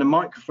 and a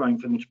microphone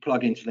for them to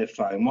plug into their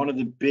phone. One of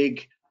the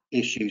big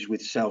issues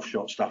with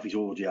self-shot stuff is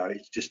audio.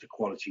 It's just the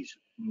quality's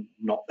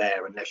not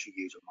there unless you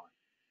use a mic.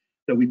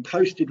 So we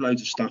posted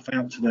loads of stuff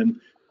out to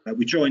them.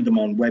 We joined them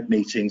on web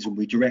meetings and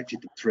we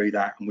directed them through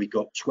that, and we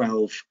got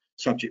 12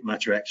 subject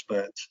matter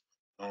experts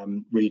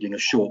reading a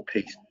short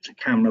piece to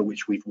camera,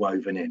 which we've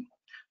woven in.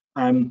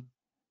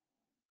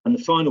 And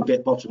the final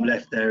bit, bottom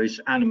left, there is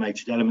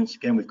animated elements.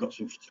 Again, we've got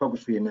some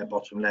photography in there,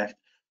 bottom left,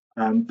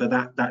 but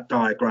that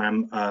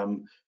diagram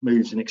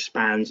moves and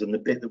expands, and the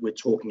bit that we're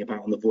talking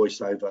about on the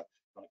voiceover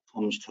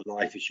comes to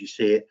life as you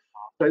see it.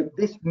 So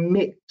this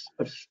mix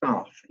of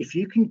stuff, if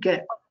you can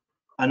get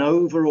an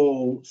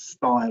overall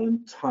style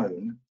and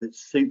tone that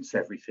suits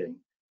everything,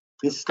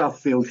 this stuff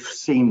feels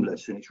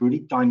seamless and it's really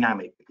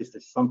dynamic because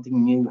there's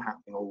something new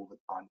happening all the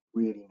time.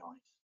 Really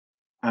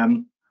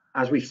nice.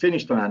 As we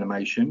finished on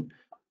animation,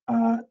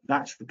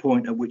 that's the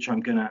point at which I'm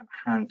going to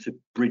hand to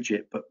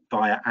Bridget, but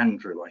via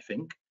Andrew, I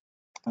think.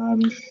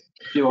 Do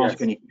you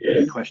ask any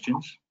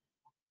questions?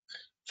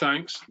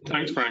 Thanks,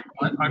 Frank.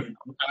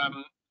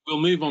 We'll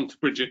move on to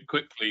Bridget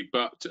quickly,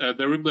 but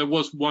there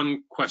was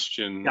one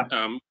question.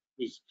 Yeah.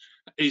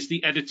 Is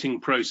the editing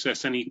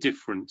process any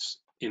different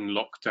in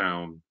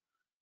lockdown?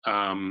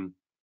 No,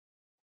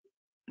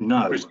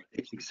 it's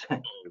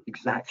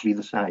exactly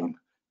the same.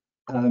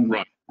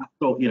 Right.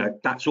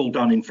 That's all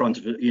done in front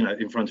of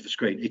a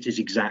screen. It is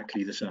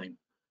exactly the same.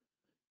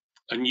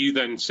 And you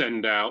then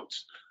send out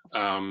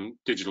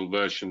digital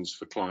versions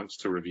for clients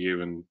to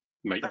review and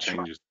make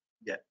changes.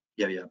 Right.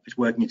 Yeah. It's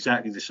working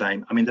exactly the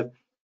same. I mean, the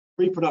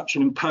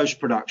pre-production and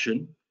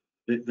post-production,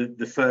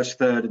 the first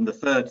third and the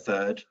third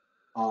third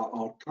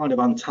are kind of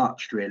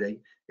untouched,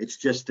 really. It's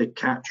just the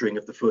capturing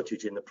of the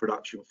footage in the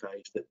production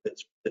phase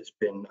that's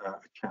been a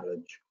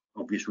challenge,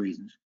 obvious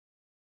reasons.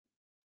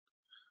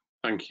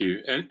 Thank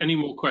you. Any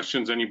more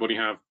questions anybody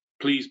have?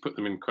 Please put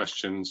them in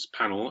questions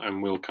panel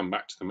and we'll come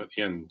back to them at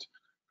the end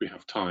if we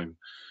have time.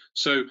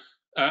 So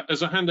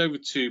as I hand over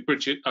to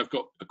Bridget, I've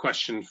got a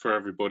question for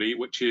everybody,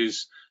 which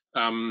is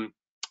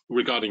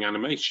regarding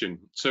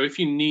animation. So if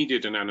you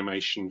needed an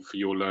animation for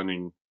your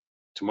learning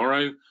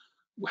tomorrow,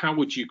 how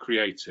would you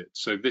create it?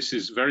 So this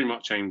is very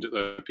much aimed at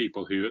the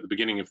people who at the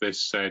beginning of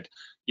this said,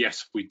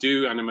 yes, we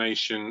do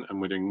animation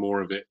and we're doing more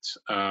of it.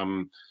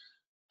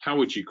 How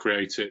would you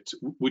create it?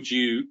 Would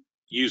you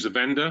use a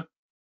vendor,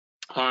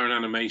 hire an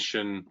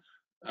animation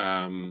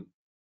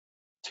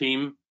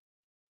team,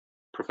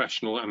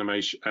 professional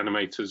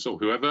animators or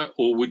whoever,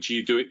 or would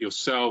you do it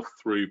yourself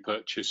through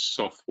purchase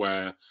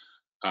software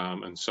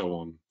and so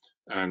on?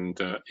 And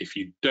if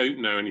you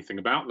don't know anything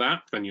about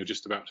that, then you're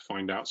just about to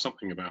find out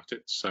something about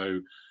it.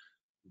 So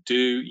do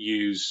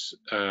use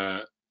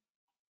the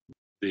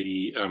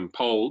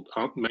poll,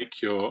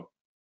 put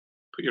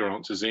your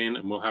answers in,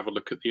 and we'll have a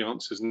look at the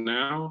answers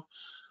now.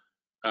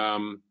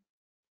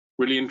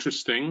 Really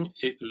interesting.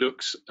 It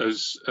looks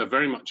as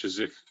very much as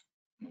if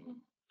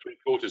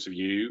 3/4 of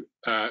you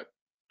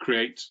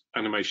create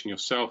animation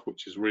yourself,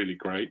 which is really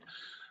great,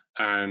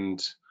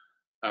 and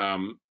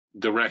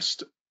the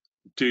rest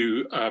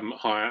do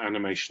hire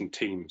animation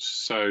teams.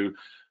 So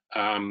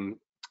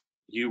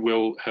you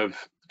will have,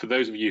 for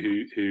those of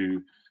you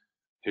who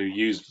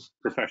use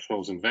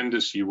professionals and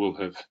vendors, you will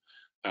have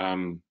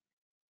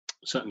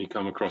certainly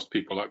come across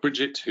people like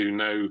Bridget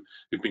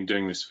who've been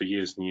doing this for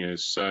years and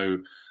years.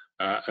 So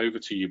over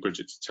to you,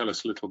 Bridget, to tell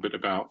us a little bit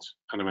about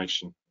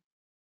animation.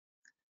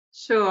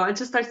 Sure, I'd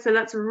just like to say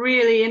that's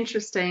really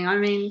interesting. I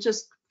mean,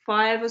 just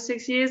 5 or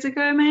 6 years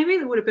ago, maybe,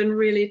 that would have been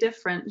really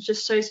different. It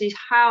just shows you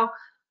how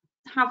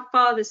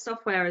far this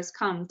software has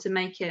come to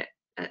make it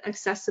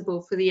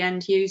accessible for the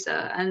end user,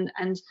 and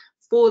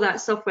for that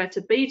software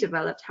to be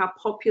developed, how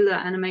popular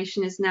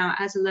animation is now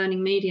as a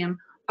learning medium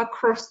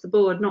across the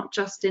board, not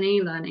just in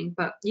e-learning,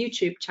 but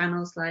YouTube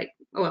channels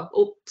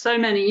so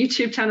many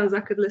YouTube channels I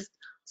could list.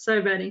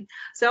 So many.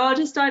 So I'll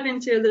just dive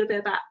into a little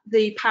bit about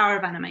the power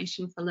of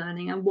animation for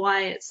learning and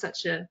why it's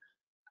such a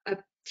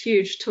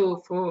huge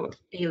tool for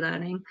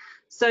e-learning.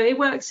 So it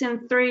works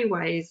in 3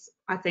 ways.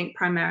 I think,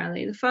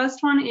 primarily. The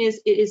first one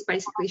is it is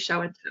basically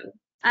show and tell.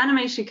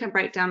 Animation can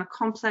break down a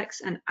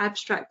complex and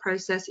abstract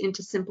process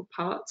into simple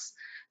parts.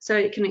 So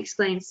it can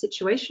explain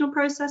situational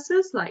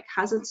processes like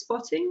hazard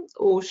spotting,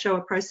 or show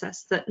a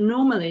process that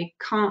normally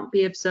can't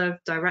be observed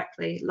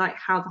directly, like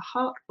how the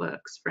heart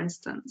works, for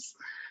instance.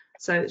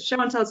 So show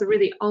and tell is a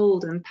really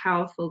old and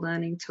powerful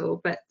learning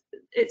tool, but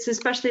it's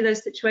especially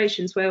those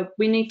situations where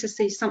we need to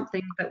see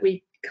something that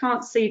we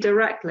can't see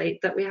directly,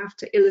 that we have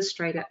to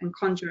illustrate it and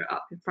conjure it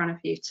up in front of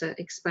you to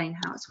explain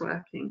how it's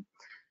working.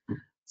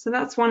 So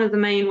that's one of the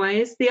main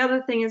ways. The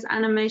other thing is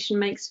animation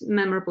makes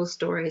memorable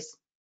stories.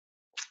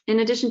 In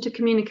addition to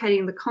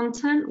communicating the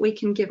content, we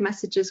can give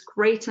messages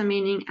greater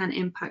meaning and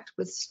impact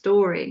with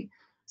story.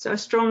 So a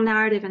strong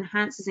narrative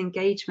enhances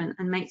engagement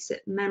and makes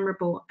it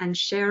memorable and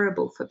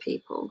shareable for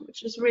people,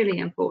 which is really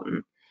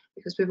important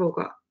because we've all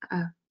got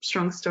a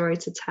strong story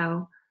to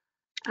tell.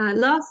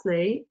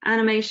 Lastly,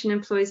 animation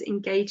employs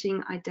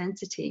engaging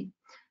identity.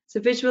 So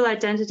visual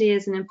identity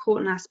is an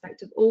important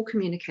aspect of all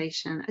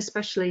communication,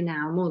 especially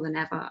now more than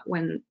ever,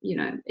 when, you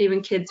know,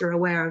 even kids are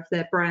aware of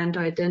their brand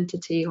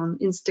identity on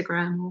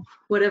Instagram or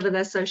whatever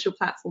their social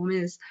platform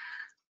is.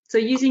 So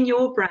using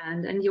your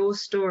brand and your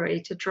story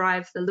to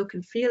drive the look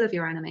and feel of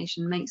your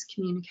animation makes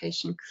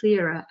communication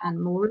clearer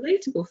and more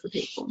relatable for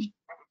people.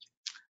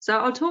 So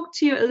I'll talk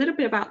to you a little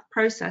bit about the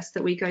process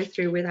that we go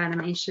through with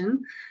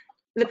animation.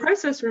 The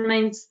process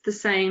remains the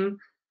same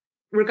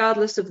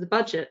regardless of the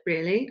budget,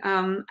 really,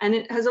 and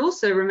it has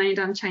also remained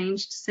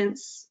unchanged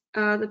since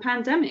the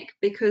pandemic,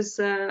 because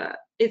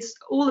it's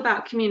all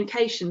about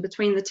communication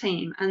between the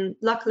team, and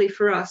luckily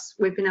for us,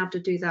 we've been able to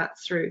do that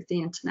through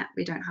the internet.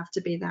 We don't have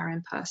to be there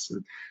in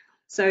person.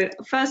 So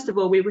first of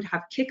all, we would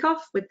have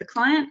kickoff with the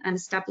client and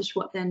establish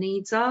what their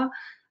needs are,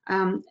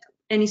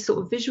 any sort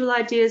of visual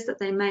ideas that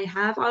they may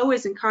have. I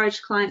always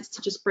encourage clients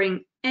to just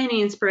bring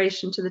any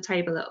inspiration to the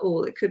table at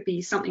all. It could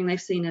be something they've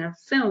seen in a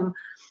film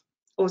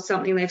or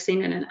something they've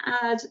seen in an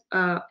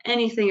ad,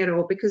 anything at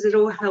all, because it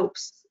all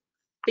helps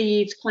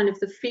feed kind of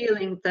the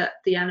feeling that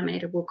the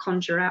animator will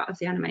conjure out of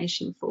the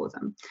animation for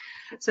them.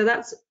 So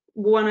that's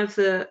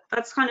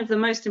kind of the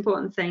most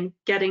important thing,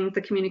 getting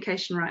the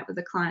communication right with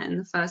the client in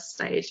the first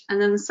stage. And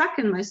then the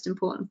second most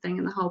important thing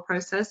in the whole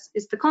process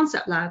is the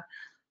concept lab.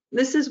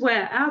 This is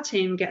where our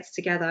team gets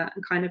together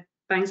and kind of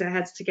bangs their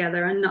heads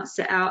together and nuts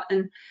it out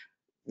and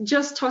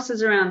just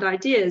tosses around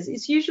ideas.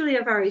 It's usually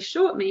a very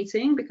short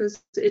meeting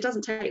because it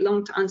doesn't take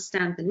long to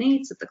understand the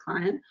needs of the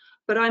client,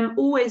 but I'm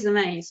always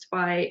amazed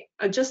by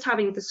just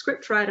having the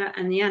scriptwriter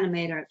and the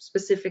animator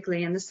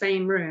specifically in the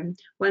same room,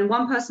 when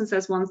one person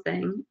says one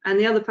thing and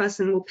the other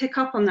person will pick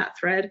up on that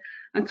thread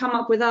and come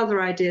up with other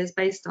ideas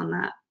based on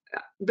that.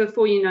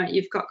 Before you know it,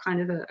 you've got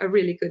kind of a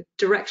really good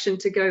direction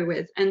to go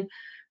with. And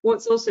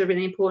what's also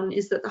really important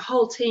is that the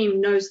whole team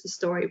knows the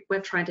story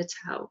we're trying to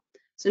tell.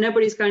 So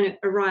nobody's going to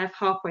arrive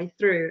halfway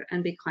through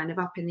and be kind of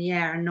up in the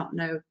air and not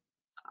know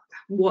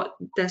what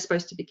they're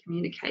supposed to be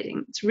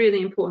communicating. It's really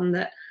important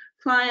that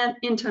client,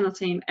 internal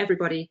team,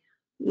 everybody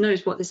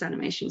knows what this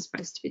animation is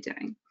supposed to be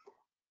doing.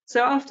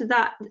 So after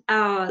that,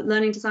 our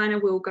learning designer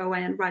will go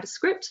away and write a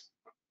script,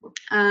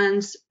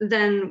 and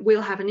then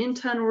we'll have an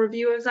internal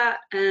review of that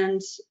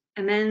and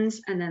amends,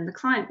 and then the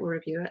client will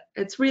review it.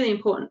 It's really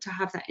important to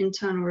have that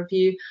internal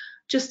review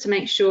just to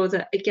make sure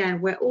that, again,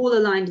 we're all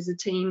aligned as a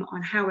team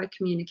on how we're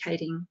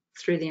communicating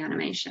through the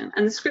animation.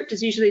 And the script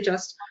is usually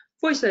just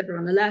voiceover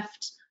on the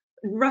left,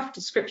 rough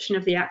description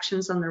of the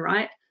actions on the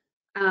right,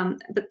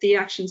 but the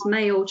actions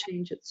may all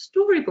change at the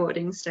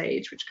storyboarding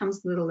stage, which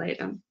comes a little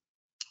later.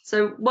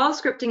 So while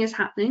scripting is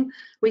happening,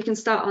 we can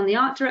start on the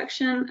art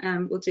direction,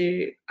 and we'll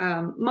do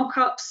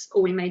mock-ups,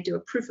 or we may do a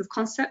proof of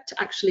concept to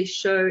actually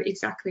show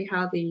exactly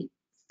how the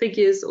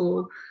figures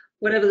or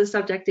whatever the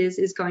subject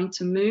is going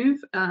to move,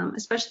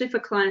 especially for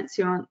clients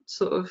who aren't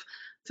sort of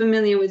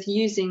familiar with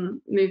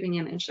using moving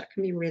image. That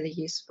can be really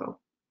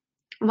useful.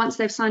 Once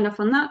they've signed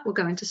off on that, we'll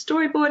go into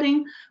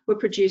storyboarding. We'll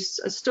produce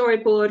a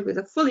storyboard with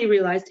a fully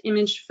realized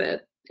image for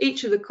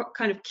each of the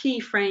kind of key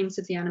frames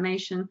of the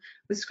animation,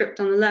 with script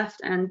on the left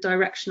and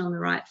direction on the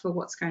right for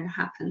what's going to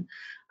happen.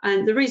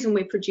 And the reason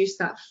we produce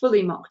that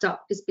fully mocked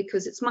up is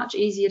because it's much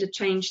easier to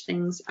change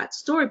things at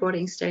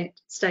storyboarding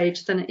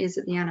stage than it is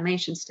at the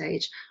animation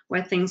stage,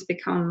 where things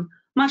become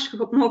much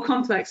more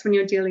complex when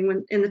you're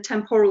dealing in the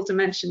temporal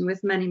dimension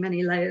with many,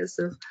 many layers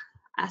of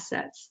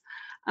assets.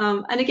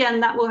 And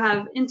again, that will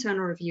have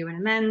internal review and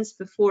amends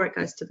before it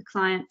goes to the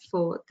client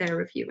for their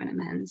review and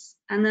amends.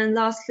 And then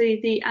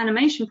lastly, the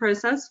animation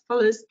process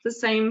follows the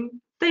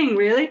same thing,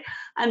 really.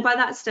 And by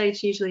that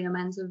stage, usually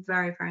amends are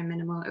very, very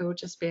minimal. It will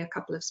just be a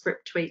couple of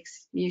script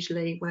tweaks,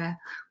 usually, where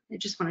they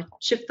just want to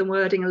shift the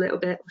wording a little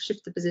bit or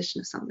shift the position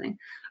of something.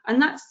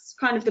 And that's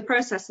kind of the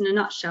process in a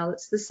nutshell.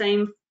 It's the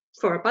same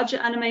for a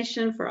budget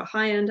animation, for a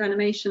high-end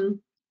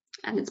animation,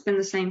 and it's been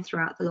the same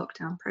throughout the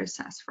lockdown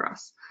process for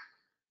us.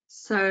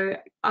 So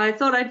I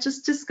thought I'd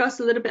just discuss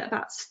a little bit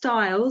about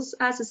styles.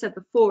 As I said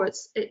before,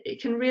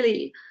 it can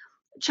really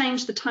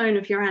change the tone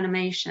of your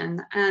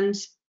animation, and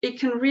it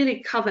can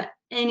really cover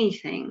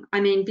anything.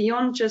 I mean,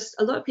 beyond just,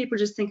 a lot of people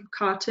just think of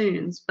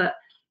cartoons, but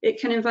it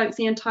can invoke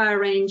the entire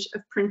range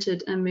of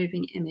printed and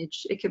moving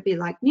image. It could be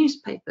like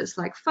newspapers,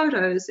 like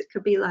photos, it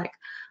could be like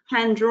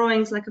hand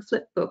drawings, like a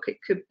flip book, it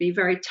could be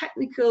very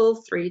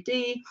technical,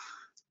 3D.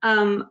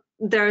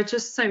 There are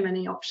just so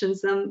many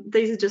options.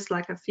 These are just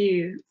like a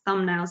few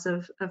thumbnails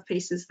of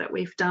pieces that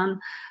we've done.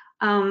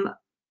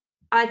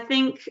 I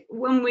think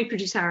when we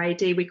produce our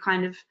AD, we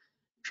kind of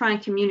try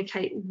and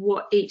communicate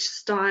what each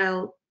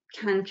style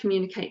can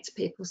communicate to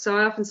people. So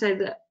I often say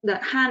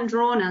that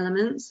hand-drawn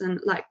elements and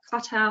like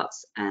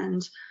cutouts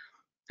and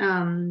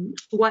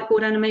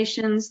whiteboard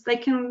animations, they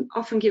can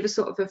often give a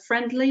sort of a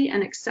friendly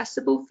and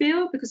accessible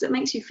feel, because it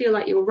makes you feel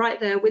like you're right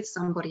there with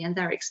somebody and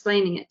they're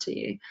explaining it to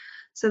you.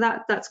 So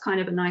that's kind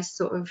of a nice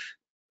sort of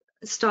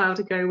style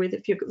to go with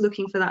if you're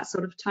looking for that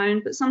sort of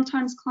tone. But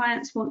sometimes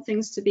clients want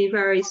things to be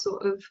very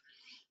sort of,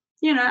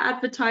 you know,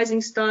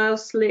 advertising style,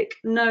 slick,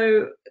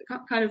 no,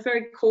 kind of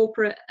very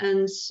corporate,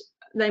 and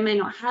they may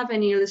not have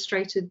any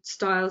illustrated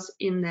styles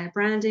in their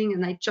branding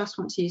and they just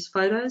want to use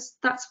photos.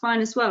 That's fine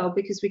as well,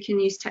 because we can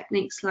use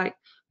techniques like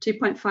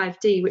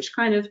 2.5D, which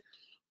kind of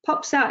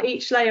pops out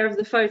each layer of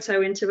the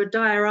photo into a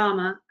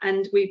diorama,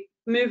 and we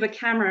move a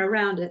camera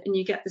around it and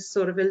you get this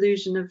sort of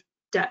illusion of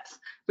depth,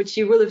 which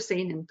you will have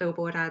seen in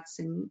billboard ads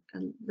in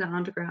the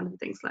underground and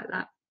things like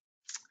that.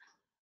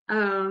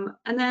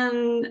 And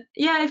then,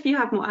 yeah, if you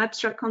have more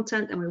abstract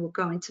content, then we will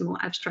go into more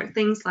abstract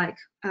things like,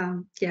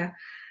 yeah,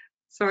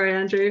 sorry,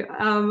 Andrew.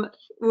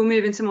 We'll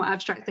move into more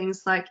abstract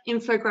things like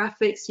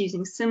infographics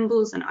using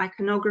symbols and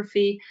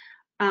iconography.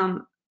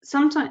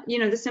 Sometimes, you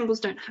know, the symbols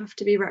don't have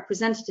to be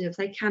representative.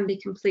 They can be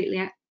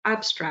completely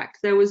abstract.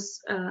 There's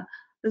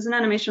an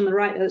animation on the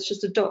right that's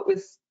just a dot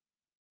with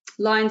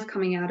lines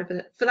coming out of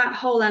it. For that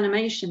whole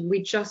animation,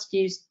 we just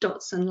used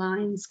dots and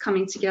lines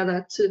coming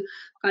together to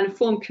kind of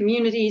form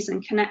communities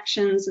and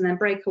connections and then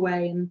break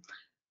away and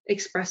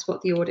express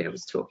what the audio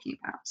was talking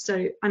about.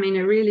 So, I mean,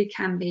 it really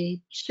can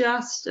be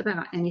just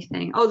about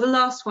anything. Oh, the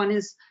last one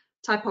is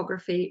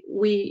typography.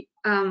 We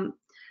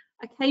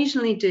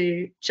occasionally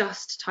do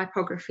just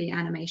typography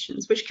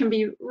animations, which can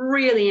be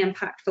really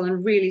impactful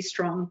and really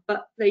strong,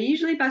 but they're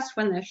usually best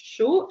when they're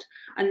short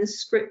and the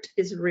script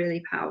is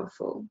really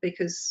powerful,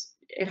 because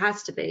it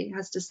has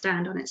to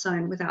stand on its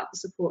own without the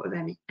support of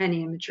any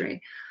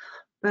imagery.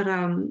 But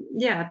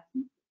yeah,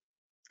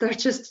 there are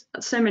just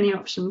so many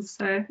options.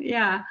 So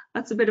yeah,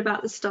 that's a bit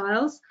about the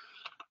styles.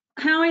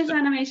 How is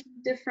animation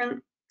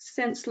different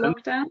since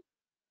lockdown?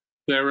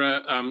 There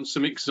are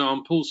some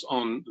examples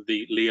on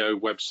the Leo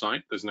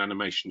website. There's an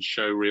animation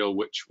show reel,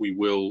 which we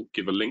will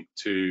give a link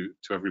to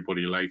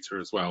everybody later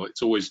as well.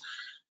 It's always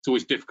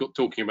difficult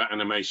talking about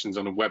animations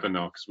on a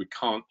webinar because we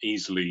can't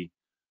easily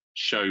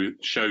show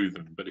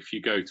them. But if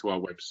you go to our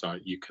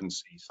website, you can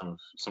see some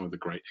of the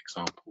great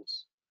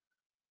examples.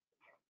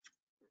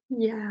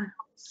 Yeah.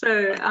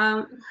 So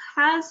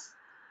has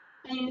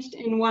changed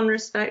in one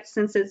respect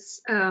since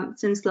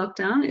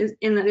lockdown, is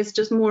in that it's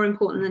just more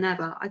important than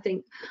ever. I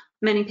think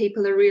many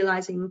people are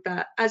realizing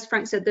that, as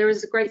Frank said, there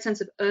is a great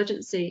sense of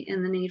urgency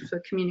in the need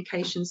for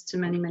communications to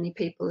many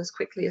people as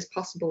quickly as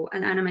possible,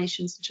 and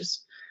animations are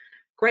just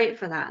great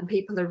for that, and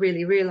people are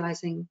really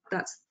realizing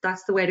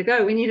that's the way to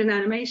go. We need an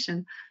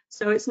animation.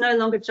 So it's no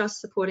longer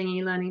just supporting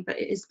e-learning, but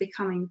it is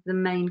becoming the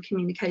main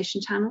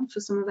communication channel for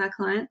some of our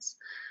clients.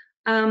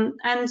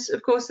 And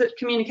of course, it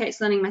communicates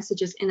learning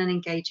messages in an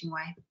engaging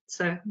way.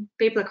 So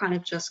people are kind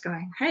of just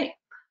going, hey,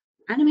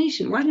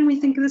 animation, why didn't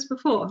we think of this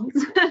before?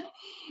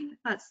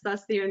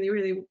 That's the only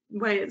really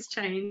way it's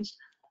changed.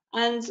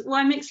 And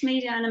why mixed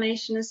media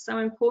animation is so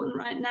important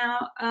right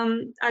now,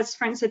 as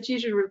Frank said, due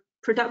to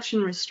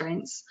production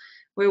restraints,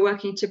 we're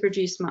working to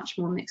produce much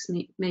more mixed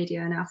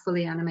media in our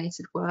fully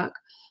animated work,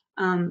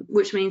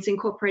 which means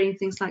incorporating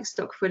things like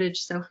stock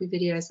footage, selfie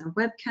videos, and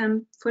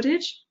webcam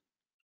footage.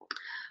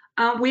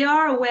 We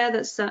are aware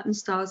that certain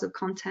styles of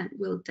content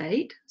will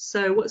date,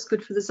 so what's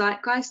good for the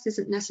zeitgeist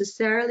isn't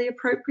necessarily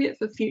appropriate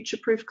for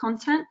future-proof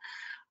content,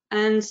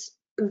 and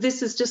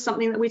this is just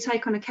something that we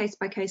take on a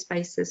case-by-case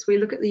basis. We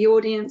look at the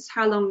audience,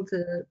 how long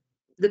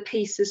the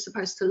piece is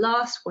supposed to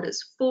last, what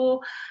it's for,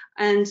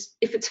 and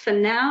if it's for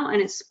now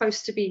and it's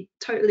supposed to be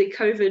totally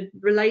COVID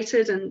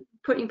related and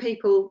putting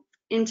people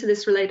into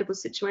this relatable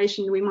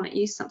situation, we might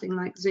use something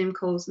like Zoom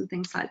calls and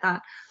things like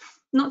that.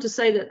 Not to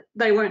say that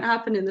they won't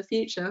happen in the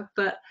future,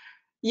 but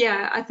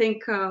yeah, I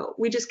think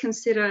we just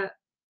consider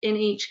in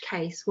each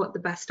case what the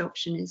best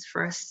option is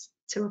for us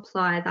to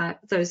apply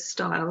those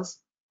styles,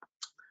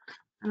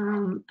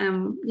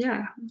 and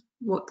yeah,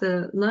 what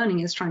the learning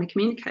is trying to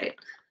communicate.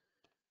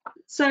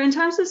 So in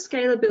terms of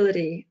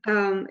scalability,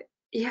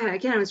 yeah,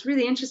 again, it was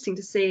really interesting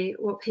to see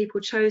what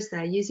people chose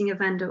there, using a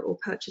vendor or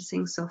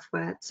purchasing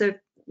software. So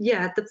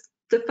yeah,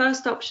 the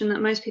first option that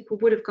most people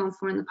would have gone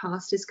for in the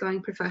past is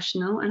going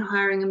professional and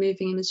hiring a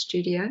moving image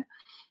studio.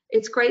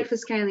 It's great for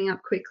scaling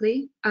up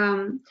quickly.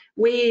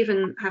 We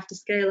even have to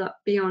scale up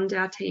beyond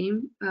our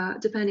team,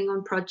 depending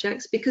on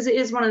projects, because it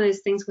is one of those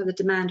things where the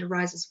demand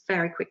arises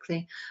very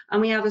quickly. And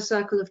we have a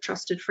circle of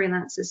trusted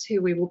freelancers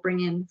who we will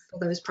bring in for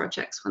those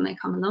projects when they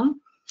come along.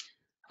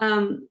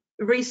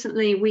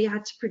 Recently, we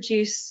had to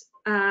produce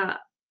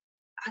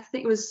I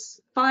think it was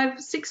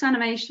 5-6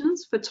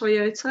 animations for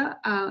Toyota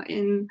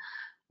in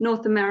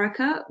North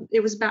America.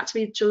 It was about to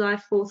be July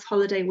 4th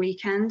holiday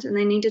weekend, and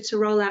they needed to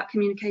roll out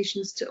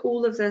communications to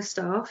all of their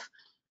staff,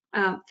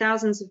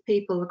 thousands of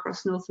people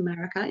across North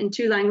America in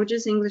 2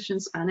 languages, English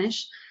and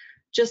Spanish,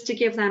 just to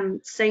give them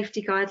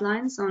safety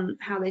guidelines on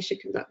how they should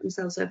conduct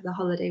themselves over the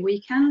holiday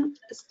weekend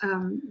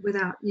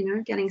without,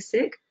 getting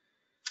sick.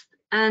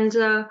 And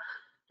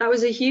that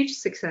was a huge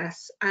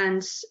success,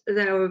 and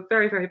they were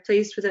very, very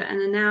pleased with it, and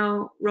are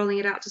now rolling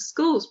it out to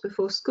schools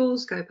before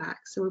schools go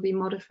back. So we'll be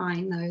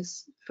modifying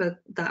those for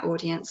that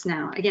audience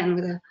now, again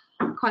with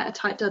quite a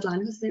tight deadline,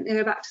 because I think they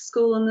go back to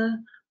school on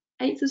the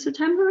 8th of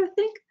September, I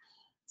think.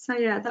 So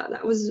yeah,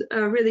 that was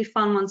a really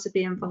fun one to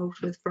be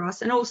involved with for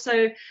us. And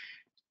also,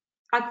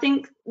 I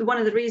think one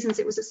of the reasons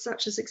it was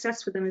such a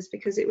success for them is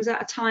because it was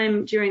at a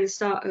time during the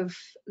start of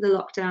the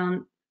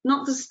lockdown,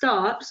 not the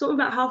start, sort of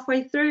about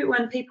halfway through,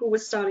 when people were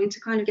starting to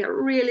kind of get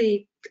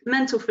really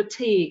mental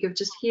fatigue of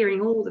just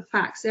hearing all the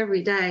facts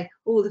every day,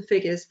 all the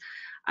figures.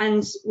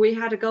 And we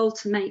had a goal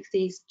to make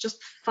these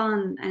just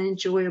fun and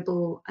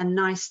enjoyable and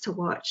nice to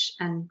watch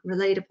and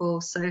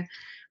relatable. So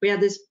we had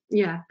this,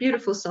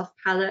 beautiful soft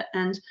palette.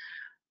 And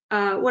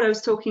what I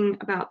was talking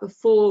about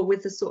before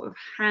with the sort of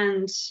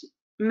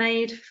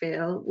handmade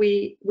feel,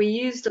 we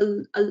used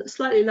a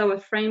slightly lower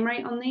frame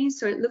rate on these,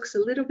 so it looks a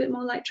little bit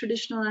more like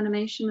traditional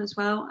animation as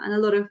well, and a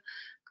lot of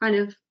kind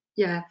of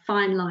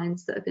fine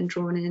lines that have been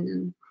drawn in.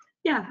 And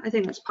I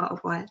think that's part of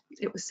why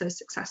it was so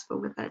successful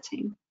with their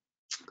team.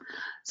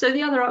 So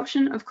the other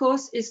option, of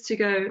course, is to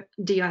go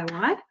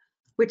DIY,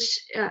 which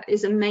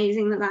is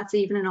amazing that that's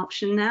even an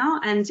option now,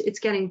 and it's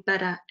getting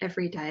better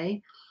every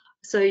day.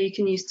 So you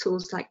can use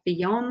tools like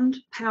Beyond,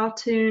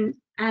 Powtoon,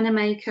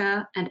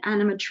 Animaker, and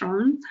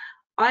Animatron.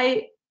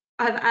 I've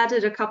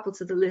added a couple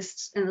to the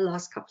list in the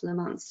last couple of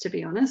months, to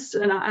be honest,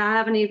 and I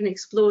haven't even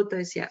explored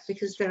those yet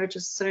because there are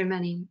just so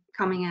many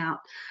coming out.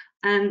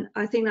 And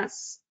I think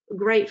that's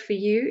great for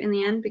you in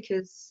the end,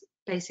 because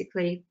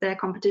basically their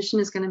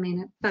competition is going to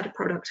mean a better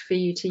product for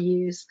you to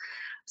use.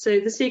 So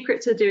the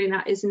secret to doing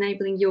that is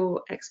enabling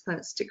your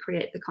experts to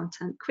create the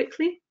content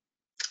quickly.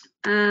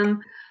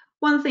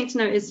 One thing to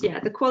note is,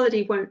 the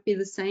quality won't be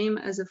the same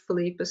as a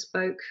fully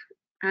bespoke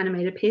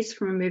animated piece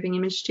from a moving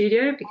image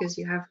studio, because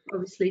you have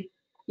obviously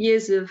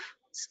years of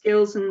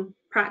skills and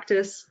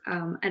practice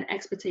and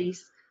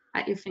expertise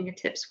at your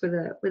fingertips with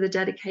a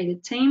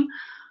dedicated team.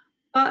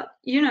 But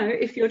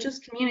if you're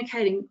just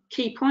communicating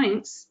key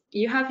points,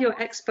 you have your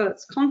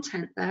experts'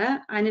 content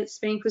there, and it's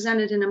being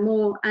presented in a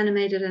more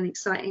animated and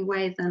exciting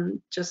way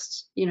than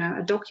just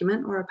a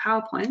document or a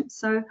PowerPoint.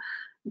 So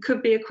it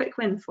could be a quick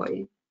win for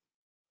you.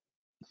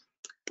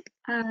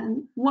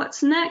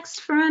 What's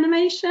next for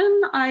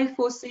animation? I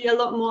foresee a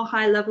lot more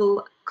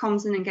high-level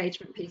comms and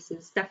engagement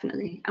pieces,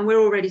 definitely. And we're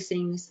already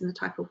seeing this in the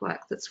type of work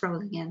that's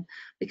rolling in,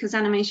 because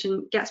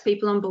animation gets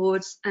people on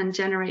board and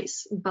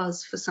generates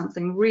buzz for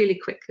something really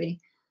quickly.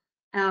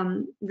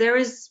 There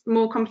is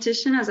more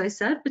competition, as I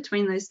said,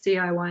 between those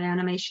DIY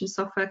animation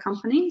software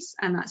companies,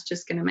 and that's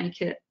just going to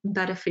make it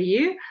better for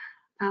you.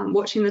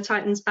 Watching the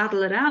Titans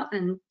battle it out,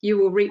 and you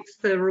will reap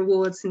the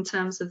rewards in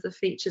terms of the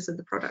features of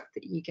the product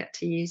that you get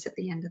to use at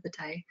the end of the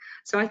day.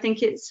 So I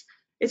think it's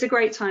a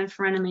great time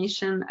for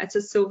animation. It's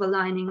a silver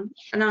lining,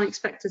 an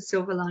unexpected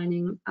silver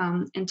lining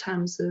in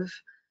terms of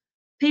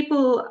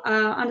people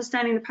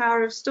understanding the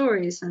power of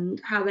stories and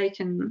how they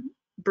can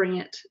bring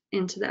it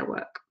into their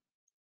work.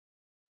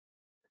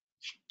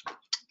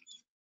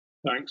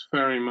 Thanks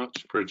very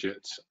much,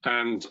 Bridget.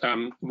 And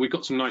we've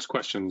got some nice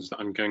questions that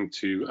I'm going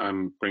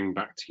to bring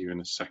back to you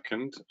in a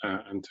second,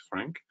 and to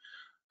Frank,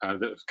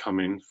 that have come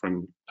in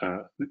from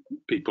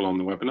people on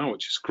the webinar,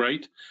 which is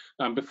great.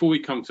 Before we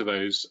come to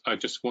those, I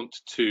just want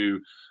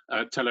to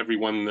tell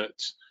everyone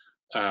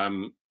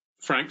that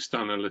Frank's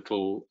done a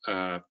little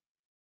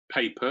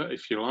paper,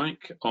 if you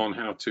like, on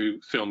how to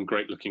film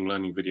great-looking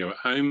learning video at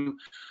home.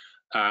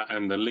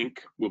 And the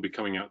link will be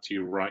coming out to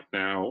you right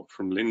now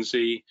from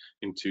Lindsay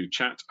into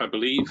chat, I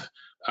believe,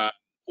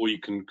 or you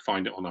can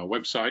find it on our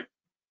website.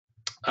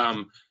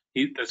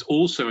 There's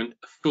also a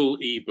full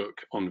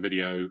ebook on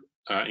video,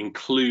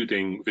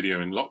 including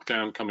video in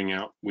lockdown, coming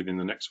out within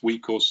the next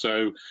week or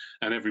so,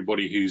 and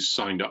everybody who's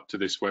signed up to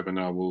this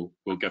webinar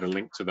will get a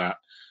link to that.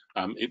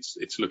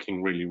 It's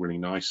looking really, really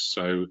nice.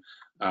 So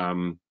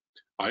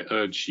I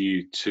urge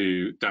you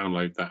to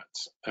download that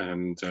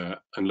and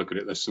look at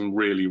it. There's some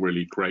really,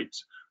 really great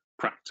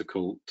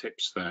practical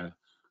tips there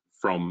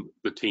from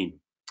the team.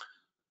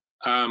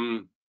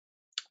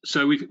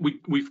 So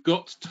we've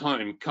got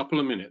time, a couple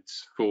of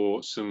minutes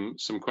for some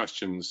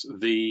questions.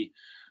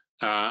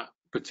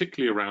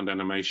 Particularly around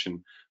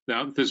animation.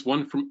 Now, there's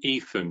one from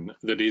Ethan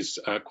that is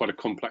quite a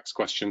complex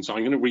question, so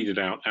I'm going to read it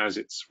out as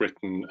it's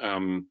written,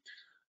 and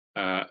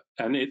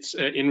it's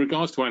in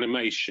regards to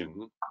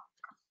animation.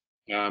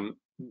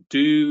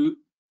 Do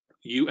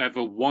you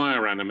ever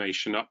wire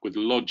animation up with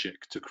Logic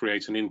to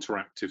create an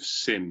interactive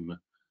sim,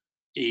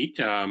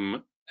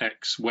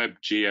 X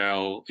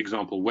WebGL,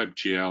 example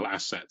WebGL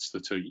assets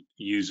that are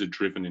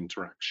user-driven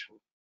interaction?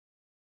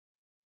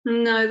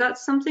 No,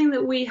 that's something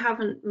that we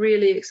haven't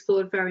really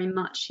explored very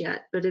much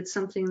yet, but it's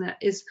something that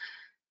is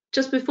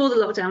just before the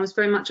lockdown was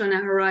very much on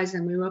our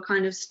horizon. We were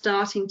kind of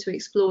starting to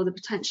explore the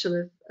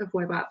potential of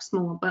web apps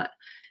more, but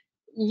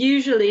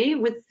usually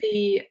with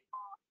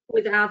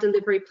our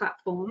delivery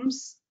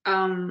platforms,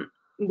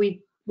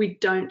 we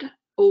don't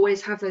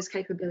always have those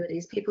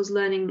capabilities. People's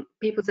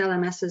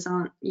LMSs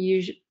aren't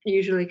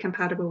usually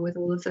compatible with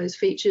all of those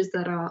features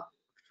that are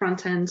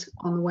front end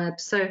on the web.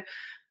 So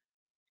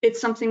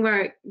it's something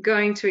we're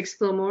going to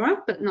explore more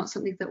of, but not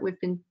something that we've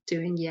been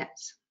doing yet.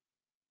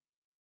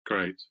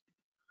 Great.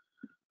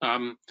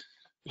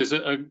 There's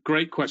a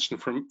great question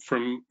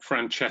from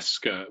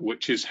Francesca,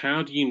 which is,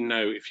 how do you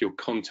know if your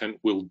content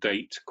will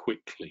date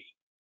quickly?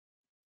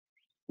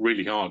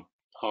 Really hard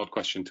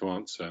question to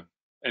answer.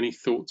 Any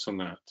thoughts on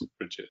that,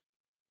 Bridget?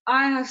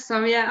 I have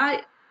some,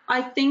 yeah.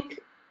 I think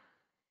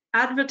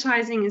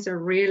advertising is a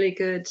really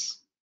good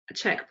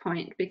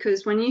checkpoint,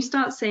 because when you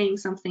start seeing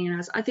something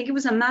as, I think it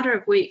was a matter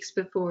of weeks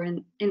before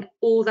in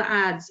all the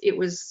ads, it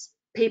was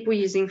people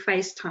using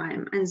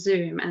FaceTime and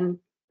Zoom and,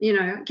 you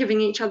know, giving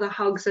each other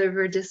hugs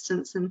over a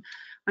distance. And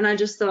I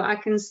just thought, I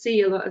can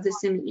see a lot of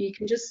this image. You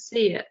can just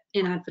see it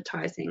in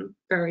advertising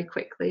very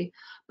quickly.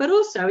 But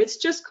also it's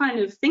just kind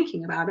of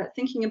thinking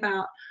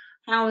about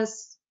how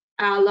is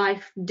our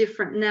life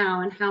different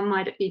now and how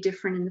might it be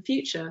different in the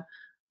future.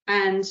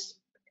 And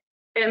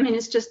I mean,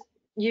 it's just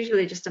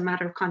usually just a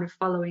matter of kind of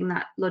following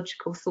that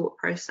logical thought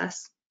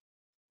process.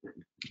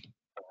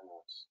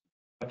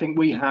 I think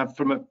we have,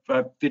 from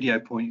a video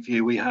point of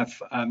view, we have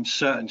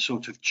certain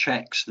sort of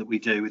checks that we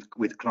do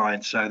with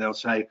clients. So they'll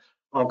say,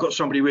 oh, I've got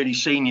somebody really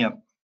senior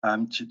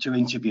to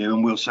interview,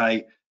 and we'll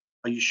say,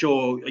 are you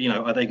sure, you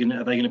know, are they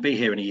going to be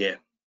here in a year?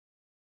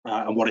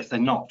 And what if they're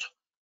not?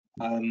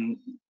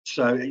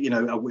 So, you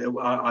know,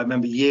 I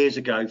remember years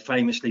ago,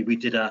 famously, we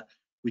did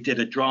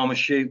a drama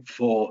shoot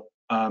for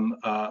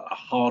a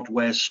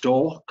hardware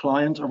store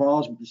client of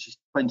ours. This is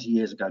 20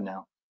 years ago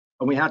now.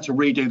 And we had to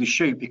redo the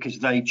shoot because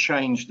they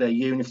changed their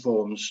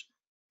uniforms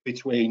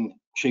between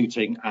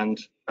shooting and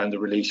the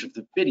release of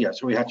the video.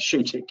 So we had to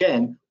shoot it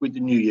again with the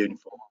new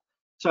uniform.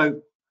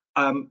 So,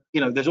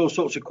 you know, there's all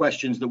sorts of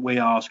questions that we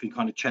ask and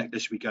kind of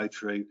checklists we go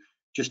through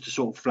just to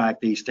sort of flag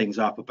these things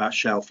up about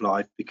shelf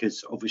life,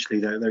 because obviously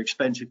they're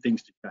expensive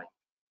things to change.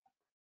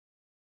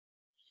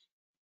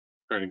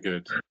 Very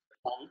good.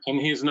 And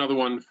here's another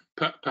one,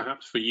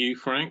 perhaps for you,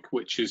 Frank,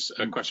 which is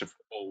a question from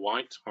Paul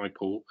White. Hi,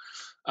 Paul.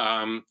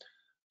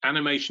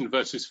 Animation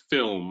versus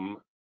film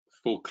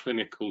for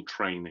clinical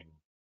training.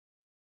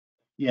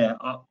 Yeah,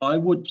 I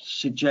would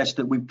suggest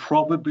that we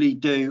probably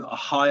do a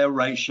higher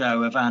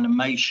ratio of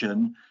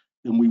animation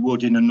than we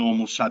would in a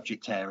normal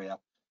subject area.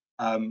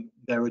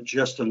 There are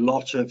just a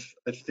lot of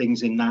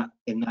things in that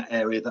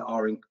area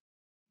that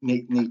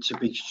need to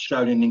be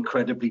shown in an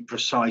incredibly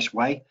precise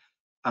way,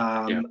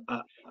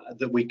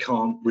 that we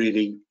can't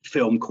really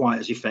film quite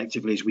as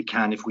effectively as we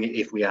can if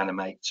we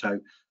animate. So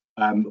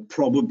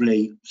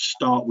probably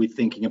start with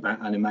thinking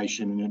about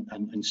animation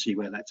and see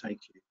where that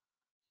takes you.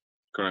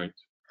 Great.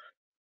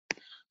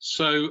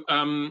 So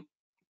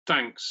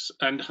thanks,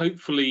 and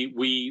hopefully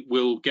we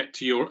will get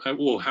to your,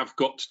 or have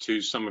got to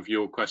some of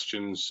your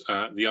questions,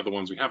 the other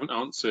ones we haven't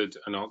answered,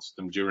 and answer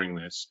them during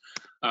this.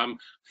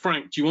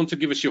 Frank, do you want to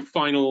give us your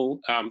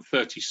final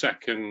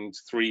 30-second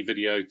 3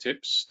 video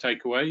tips,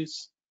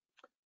 takeaways?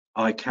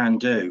 I can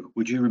do.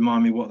 Would you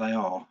remind me what they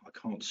are? I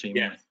can't see.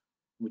 Yeah.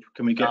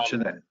 Can we get to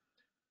that?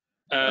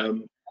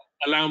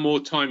 Allow more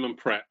time and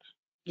prep.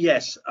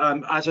 Yes,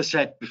 as I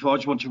said before, I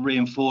just want to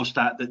reinforce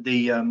that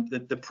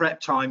the prep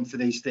time for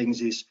these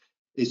things is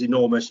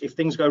enormous. If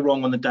things go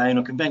wrong on the day on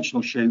a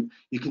conventional shoot,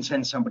 you can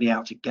send somebody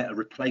out to get a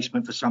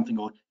replacement for something,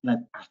 or, you know,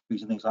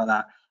 batteries and things like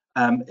that.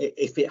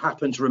 If it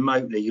happens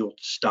remotely, you're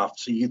stuffed.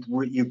 So you've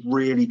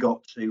really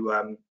got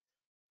to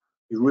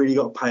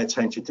pay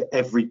attention to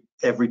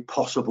every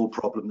possible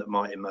problem that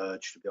might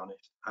emerge, to be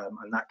honest,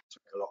 and that can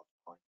take a lot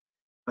of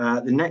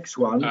time. The next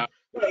one,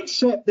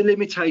 accept the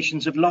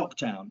limitations of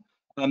lockdown.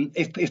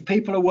 If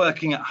people are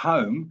working at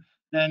home,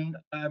 then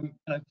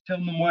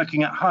film them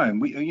working at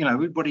home.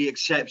 Everybody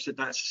accepts that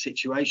that's a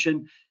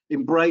situation.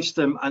 Embrace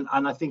them,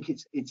 and I think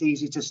it's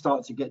easy to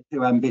start to get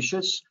too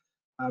ambitious,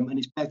 and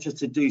it's better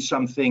to do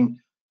something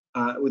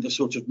with a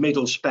sort of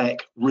middle spec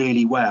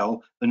really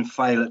well than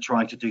fail at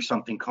trying to do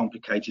something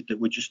complicated that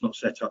we're just not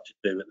set up to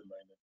do at the moment.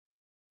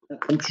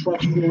 And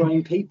trust your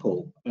own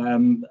people.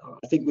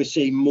 I think we're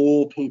seeing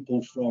more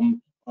people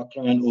from our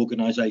client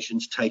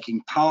organisations taking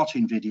part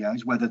in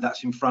videos, whether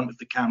that's in front of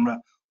the camera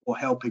or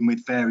helping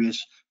with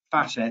various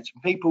facets.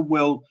 People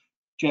will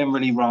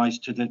generally rise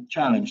to the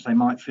challenge. They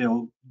might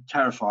feel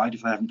terrified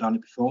if they haven't done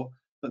it before,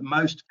 but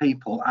most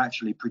people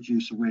actually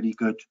produce a really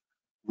good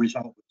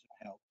result with some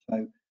help.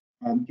 So,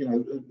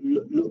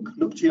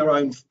 look to your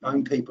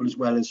own people as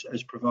well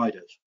as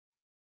providers.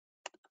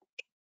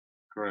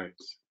 Great.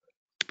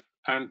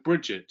 And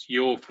Bridget,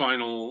 your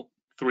final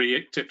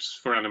 3 tips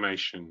for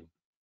animation.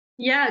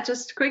 Yeah,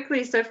 just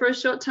quickly. So for a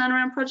short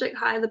turnaround project,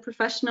 hire the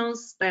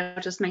professionals.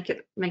 They'll just make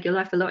your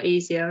life a lot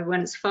easier.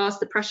 When it's fast,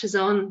 the pressure's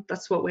on.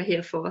 That's what we're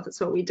here for. That's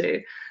what we do.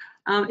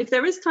 If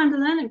there is time to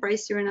learn,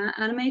 embrace your inner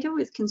animator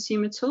with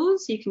consumer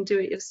tools. You can do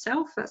it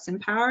yourself. That's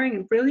empowering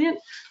and brilliant.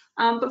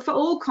 But for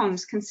all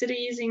comms, consider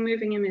using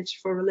Moving Image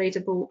for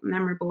relatable,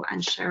 memorable,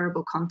 and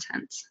shareable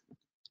content.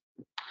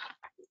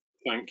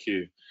 Thank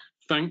you.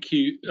 Thank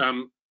you.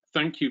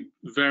 Thank you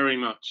very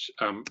much,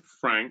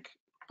 Frank,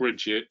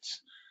 Bridget,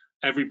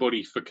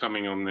 everybody for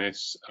coming on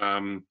this.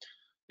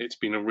 It's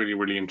been a really,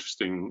 really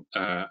interesting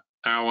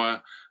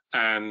hour.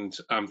 And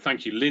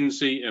thank you,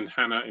 Lindsay and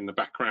Hannah in the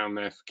background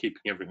there for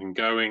keeping everything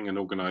going and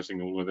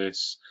organising all of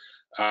this.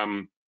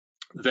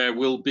 There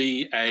will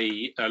be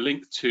a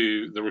link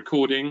to the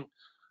recording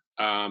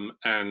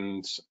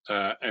and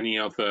any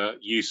other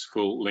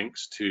useful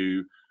links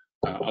to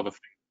other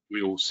things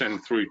we'll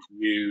send through to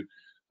you,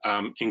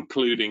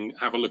 including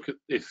have a look at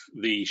if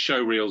the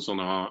show reels on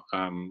our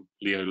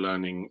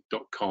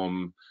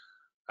leolearning.com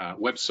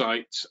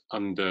website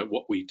under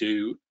what we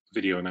do,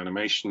 video and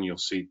animation. You'll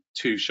see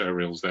 2 show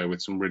reels there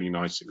with some really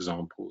nice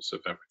examples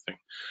of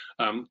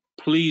everything.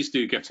 Please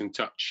do get in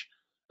touch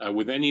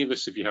with any of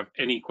us if you have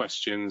any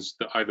questions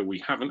that either we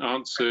haven't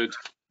answered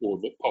or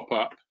that pop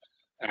up,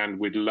 and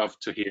we'd love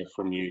to hear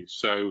from you.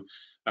 So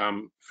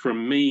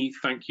from me,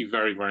 thank you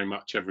very, very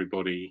much,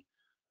 everybody,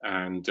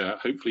 and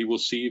hopefully we'll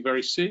see you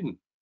very soon.